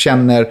är det du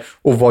känner?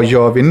 Och vad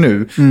gör vi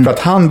nu? För att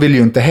han vill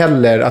ju inte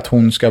heller att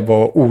hon ska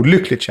vara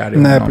olyckligt kär i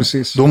honom. Nej,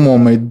 precis. Då mår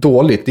man ju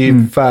dåligt. Det är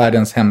ju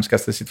världens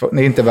hemskaste situation.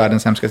 Det är inte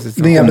världens hemskaste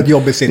situation. Det är en jävligt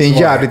jobbig situation. Det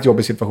är en jävligt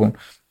jobbig situation.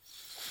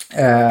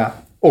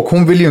 Och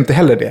hon vill ju inte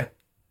heller det.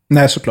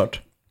 Nej,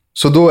 såklart.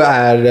 Så då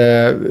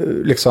är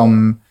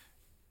liksom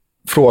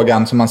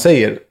frågan som man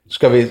säger,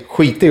 ska vi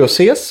skita i att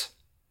ses?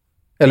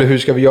 Eller hur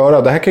ska vi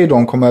göra? Det här kan ju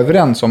de komma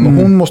överens om.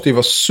 Hon måste ju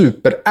vara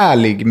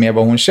superärlig med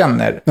vad hon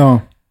känner. Ja.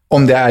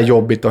 Om det är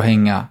jobbigt att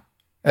hänga.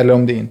 Eller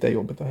om det inte är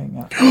jobbigt att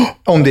hänga.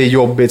 Om det är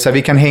jobbigt, så här,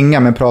 vi kan hänga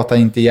men prata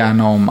inte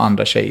gärna om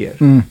andra tjejer.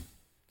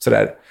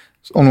 Sådär.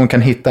 Om hon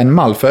kan hitta en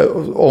mall. För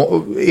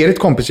är det ett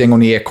kompisgäng och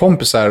ni är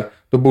kompisar,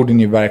 då borde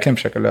ni verkligen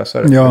försöka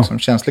lösa det. Ja. Liksom,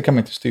 känslor kan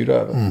man inte styra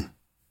över.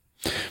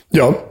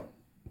 Ja,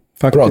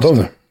 Faktiskt. prata om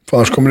det. För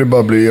annars kommer det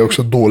bara bli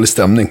också dålig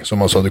stämning. Som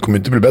man sa, det kommer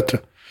inte bli bättre.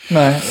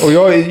 Nej, och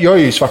jag är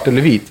ju svart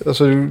eller vit.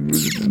 Alltså,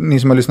 ni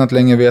som har lyssnat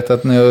länge vet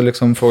att när jag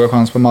liksom frågar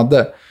chans på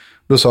Madde,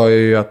 då sa jag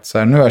ju att så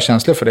här, nu är jag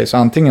känslig för dig. Så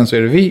antingen så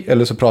är det vi,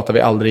 eller så pratar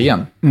vi aldrig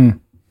igen.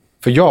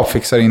 För jag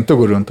fixar inte att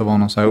gå runt och vara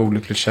någon så här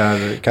olyckligt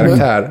kär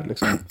karaktär.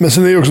 Liksom. Men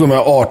sen är det ju också de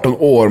här 18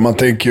 år. Man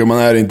tänker ju, man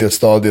är inte i ett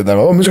stadie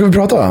där, men ska vi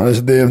prata?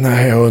 Alltså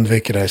nej, jag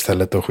undviker det här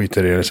istället och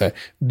skiter i det. Så här.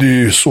 Det är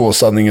ju så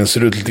sanningen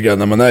ser ut lite grann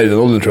när man är i den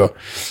åldern, tror jag.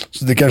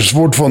 Så det är kanske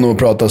svårt för honom att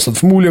prata. Så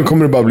förmodligen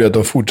kommer det bara bli att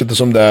de fortsätter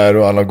som det är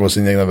och alla går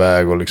sin egna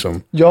väg. Och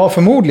liksom. Ja,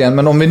 förmodligen.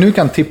 Men om vi nu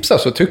kan tipsa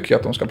så tycker jag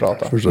att de ska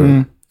prata. Förstår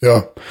du?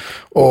 Ja.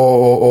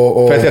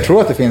 För att jag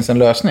tror att det finns en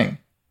lösning.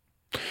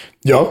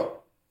 Ja.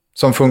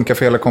 Som funkar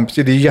för hela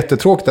kompisgäng. Det är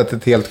jättetråkigt att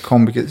ett helt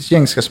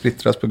kompisgäng ska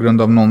splittras på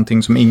grund av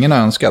någonting som ingen har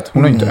önskat.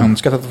 Hon har inte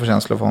önskat att få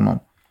känslor för honom.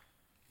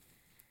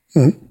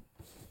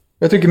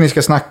 Jag tycker ni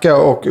ska snacka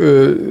och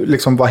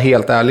liksom vara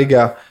helt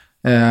ärliga.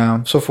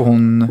 Så får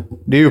hon...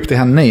 Det är upp till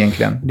henne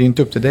egentligen. Det är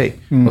inte upp till dig.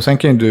 Och sen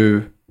kan ju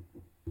du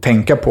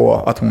tänka på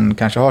att hon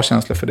kanske har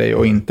känslor för dig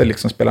och inte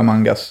liksom spela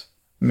mangas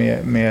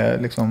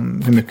med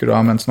liksom hur mycket du har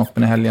använt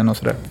snoppen i helgen och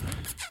sådär.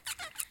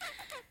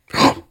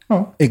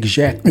 Ja.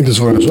 Exakt. Inte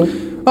svårare än så.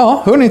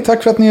 Ja, hörni,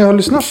 tack för att ni har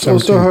lyssnat.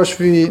 Och så hörs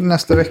vi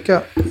nästa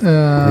vecka.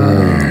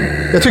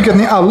 Jag tycker att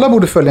ni alla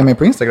borde följa mig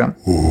på Instagram.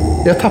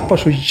 Jag tappar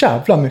så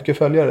jävla mycket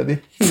följare. Det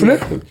är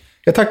helt sjukt.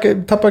 Jag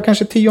tappar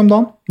kanske 10 om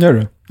dagen. Gör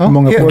du? Ja.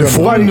 Många du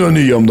får ju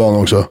 9 om dagen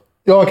också.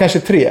 Ja, kanske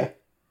 3.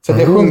 Så att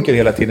jag sjunker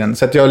hela tiden.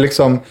 Så att jag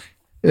liksom...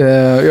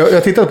 jag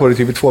har tittat på det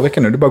typ i 2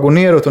 veckor nu. Det bara går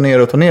neråt och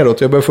neråt och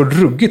neråt. Jag börjar få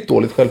ruggigt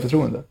dåligt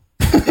självförtroende.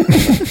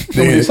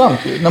 Det är sant.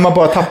 När man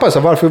bara tappar så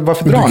varför drar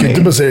ni? Du kan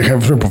inte bara säga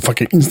självförtroende på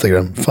fucking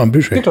Instagram. Fan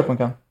bryr sig. Det är klart man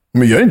kan.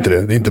 Men gör inte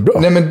det. Det är inte bra.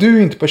 Nej, men du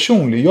är inte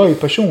personlig. Jag är ju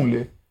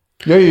personlig.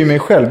 Jag är ju mig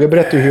själv. Jag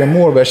berättar hur jag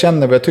mår, vad jag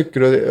känner, vad jag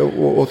tycker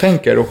och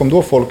tänker. Och om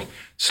då folk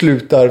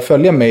slutar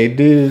följa mig,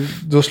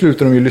 då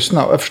slutar de ju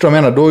lyssna. Jag förstår vad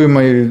jag menar. Då är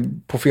man ju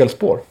på fel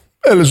spår.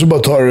 Eller så bara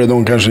tar det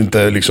de kanske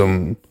inte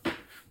liksom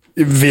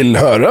vill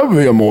höra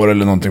hur jag mår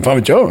eller någonting. Fan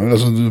vet jag.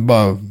 Alltså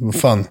bara, vad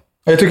fan.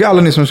 Jag tycker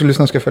alla ni som ska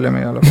lyssna ska följa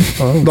med i alla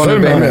fall.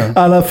 Daniel med.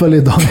 Alla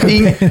följer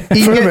Daniel.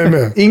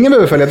 Ingen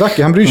behöver följa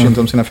Dacke. Han bryr sig inte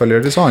om sina följare.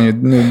 Det sa han ju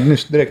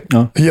nyss direkt.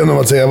 Ja. Genom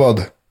att säga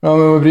vad? Ja,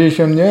 men vad bryr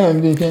sig om det?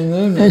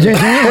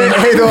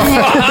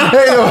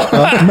 Hej då.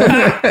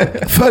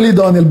 Följ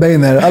Daniel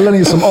Beiner. Alla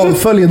ni som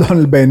avföljer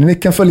Daniel Beiner, ni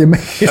kan följa mig.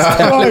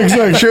 Ja,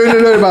 exakt.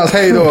 Kör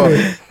hej då.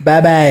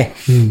 Bye bye.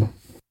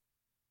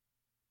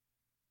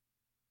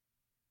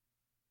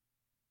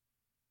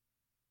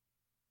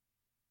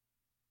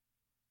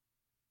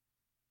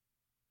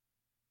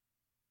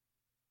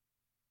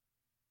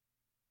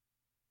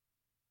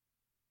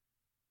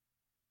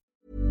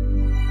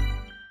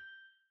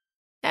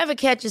 Ever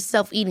catch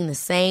yourself eating the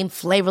same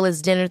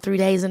flavorless dinner 3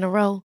 days in a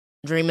row?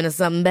 Dreaming of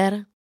something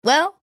better?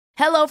 Well,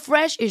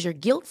 HelloFresh is your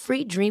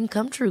guilt-free dream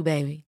come true,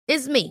 baby.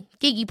 It's me,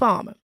 Keke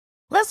Palmer.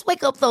 Let's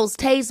wake up those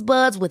taste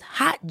buds with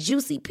hot,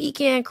 juicy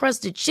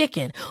pecan-crusted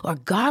chicken or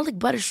garlic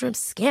butter shrimp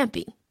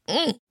scampi.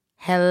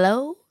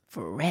 Hello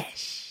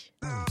Fresh.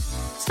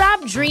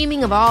 Stop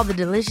dreaming of all the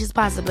delicious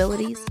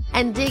possibilities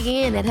and dig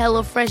in at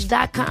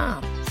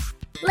HelloFresh.com.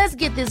 Let's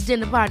get this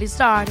dinner party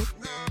started.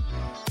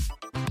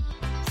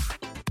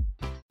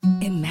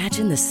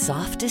 Imagine the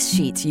softest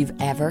sheets you've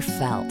ever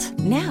felt.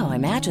 Now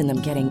imagine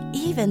them getting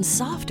even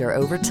softer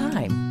over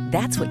time.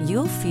 That's what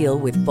you'll feel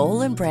with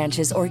Boll &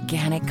 Branch's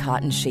organic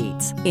cotton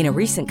sheets. In a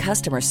recent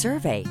customer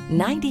survey,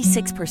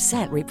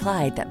 96%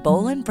 replied that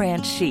Boll &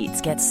 Branch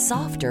sheets get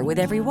softer with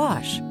every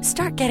wash.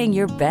 Start getting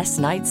your best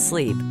night's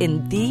sleep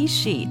in these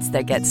sheets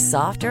that get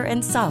softer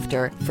and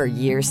softer for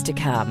years to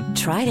come.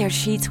 Try their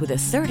sheets with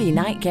a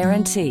 30-night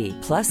guarantee.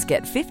 Plus,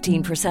 get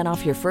 15%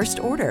 off your first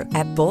order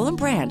at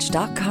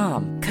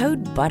bollandbranch.com.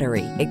 Code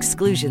BUTTERY.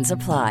 Exclusions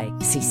apply.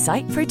 See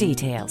site for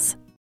details.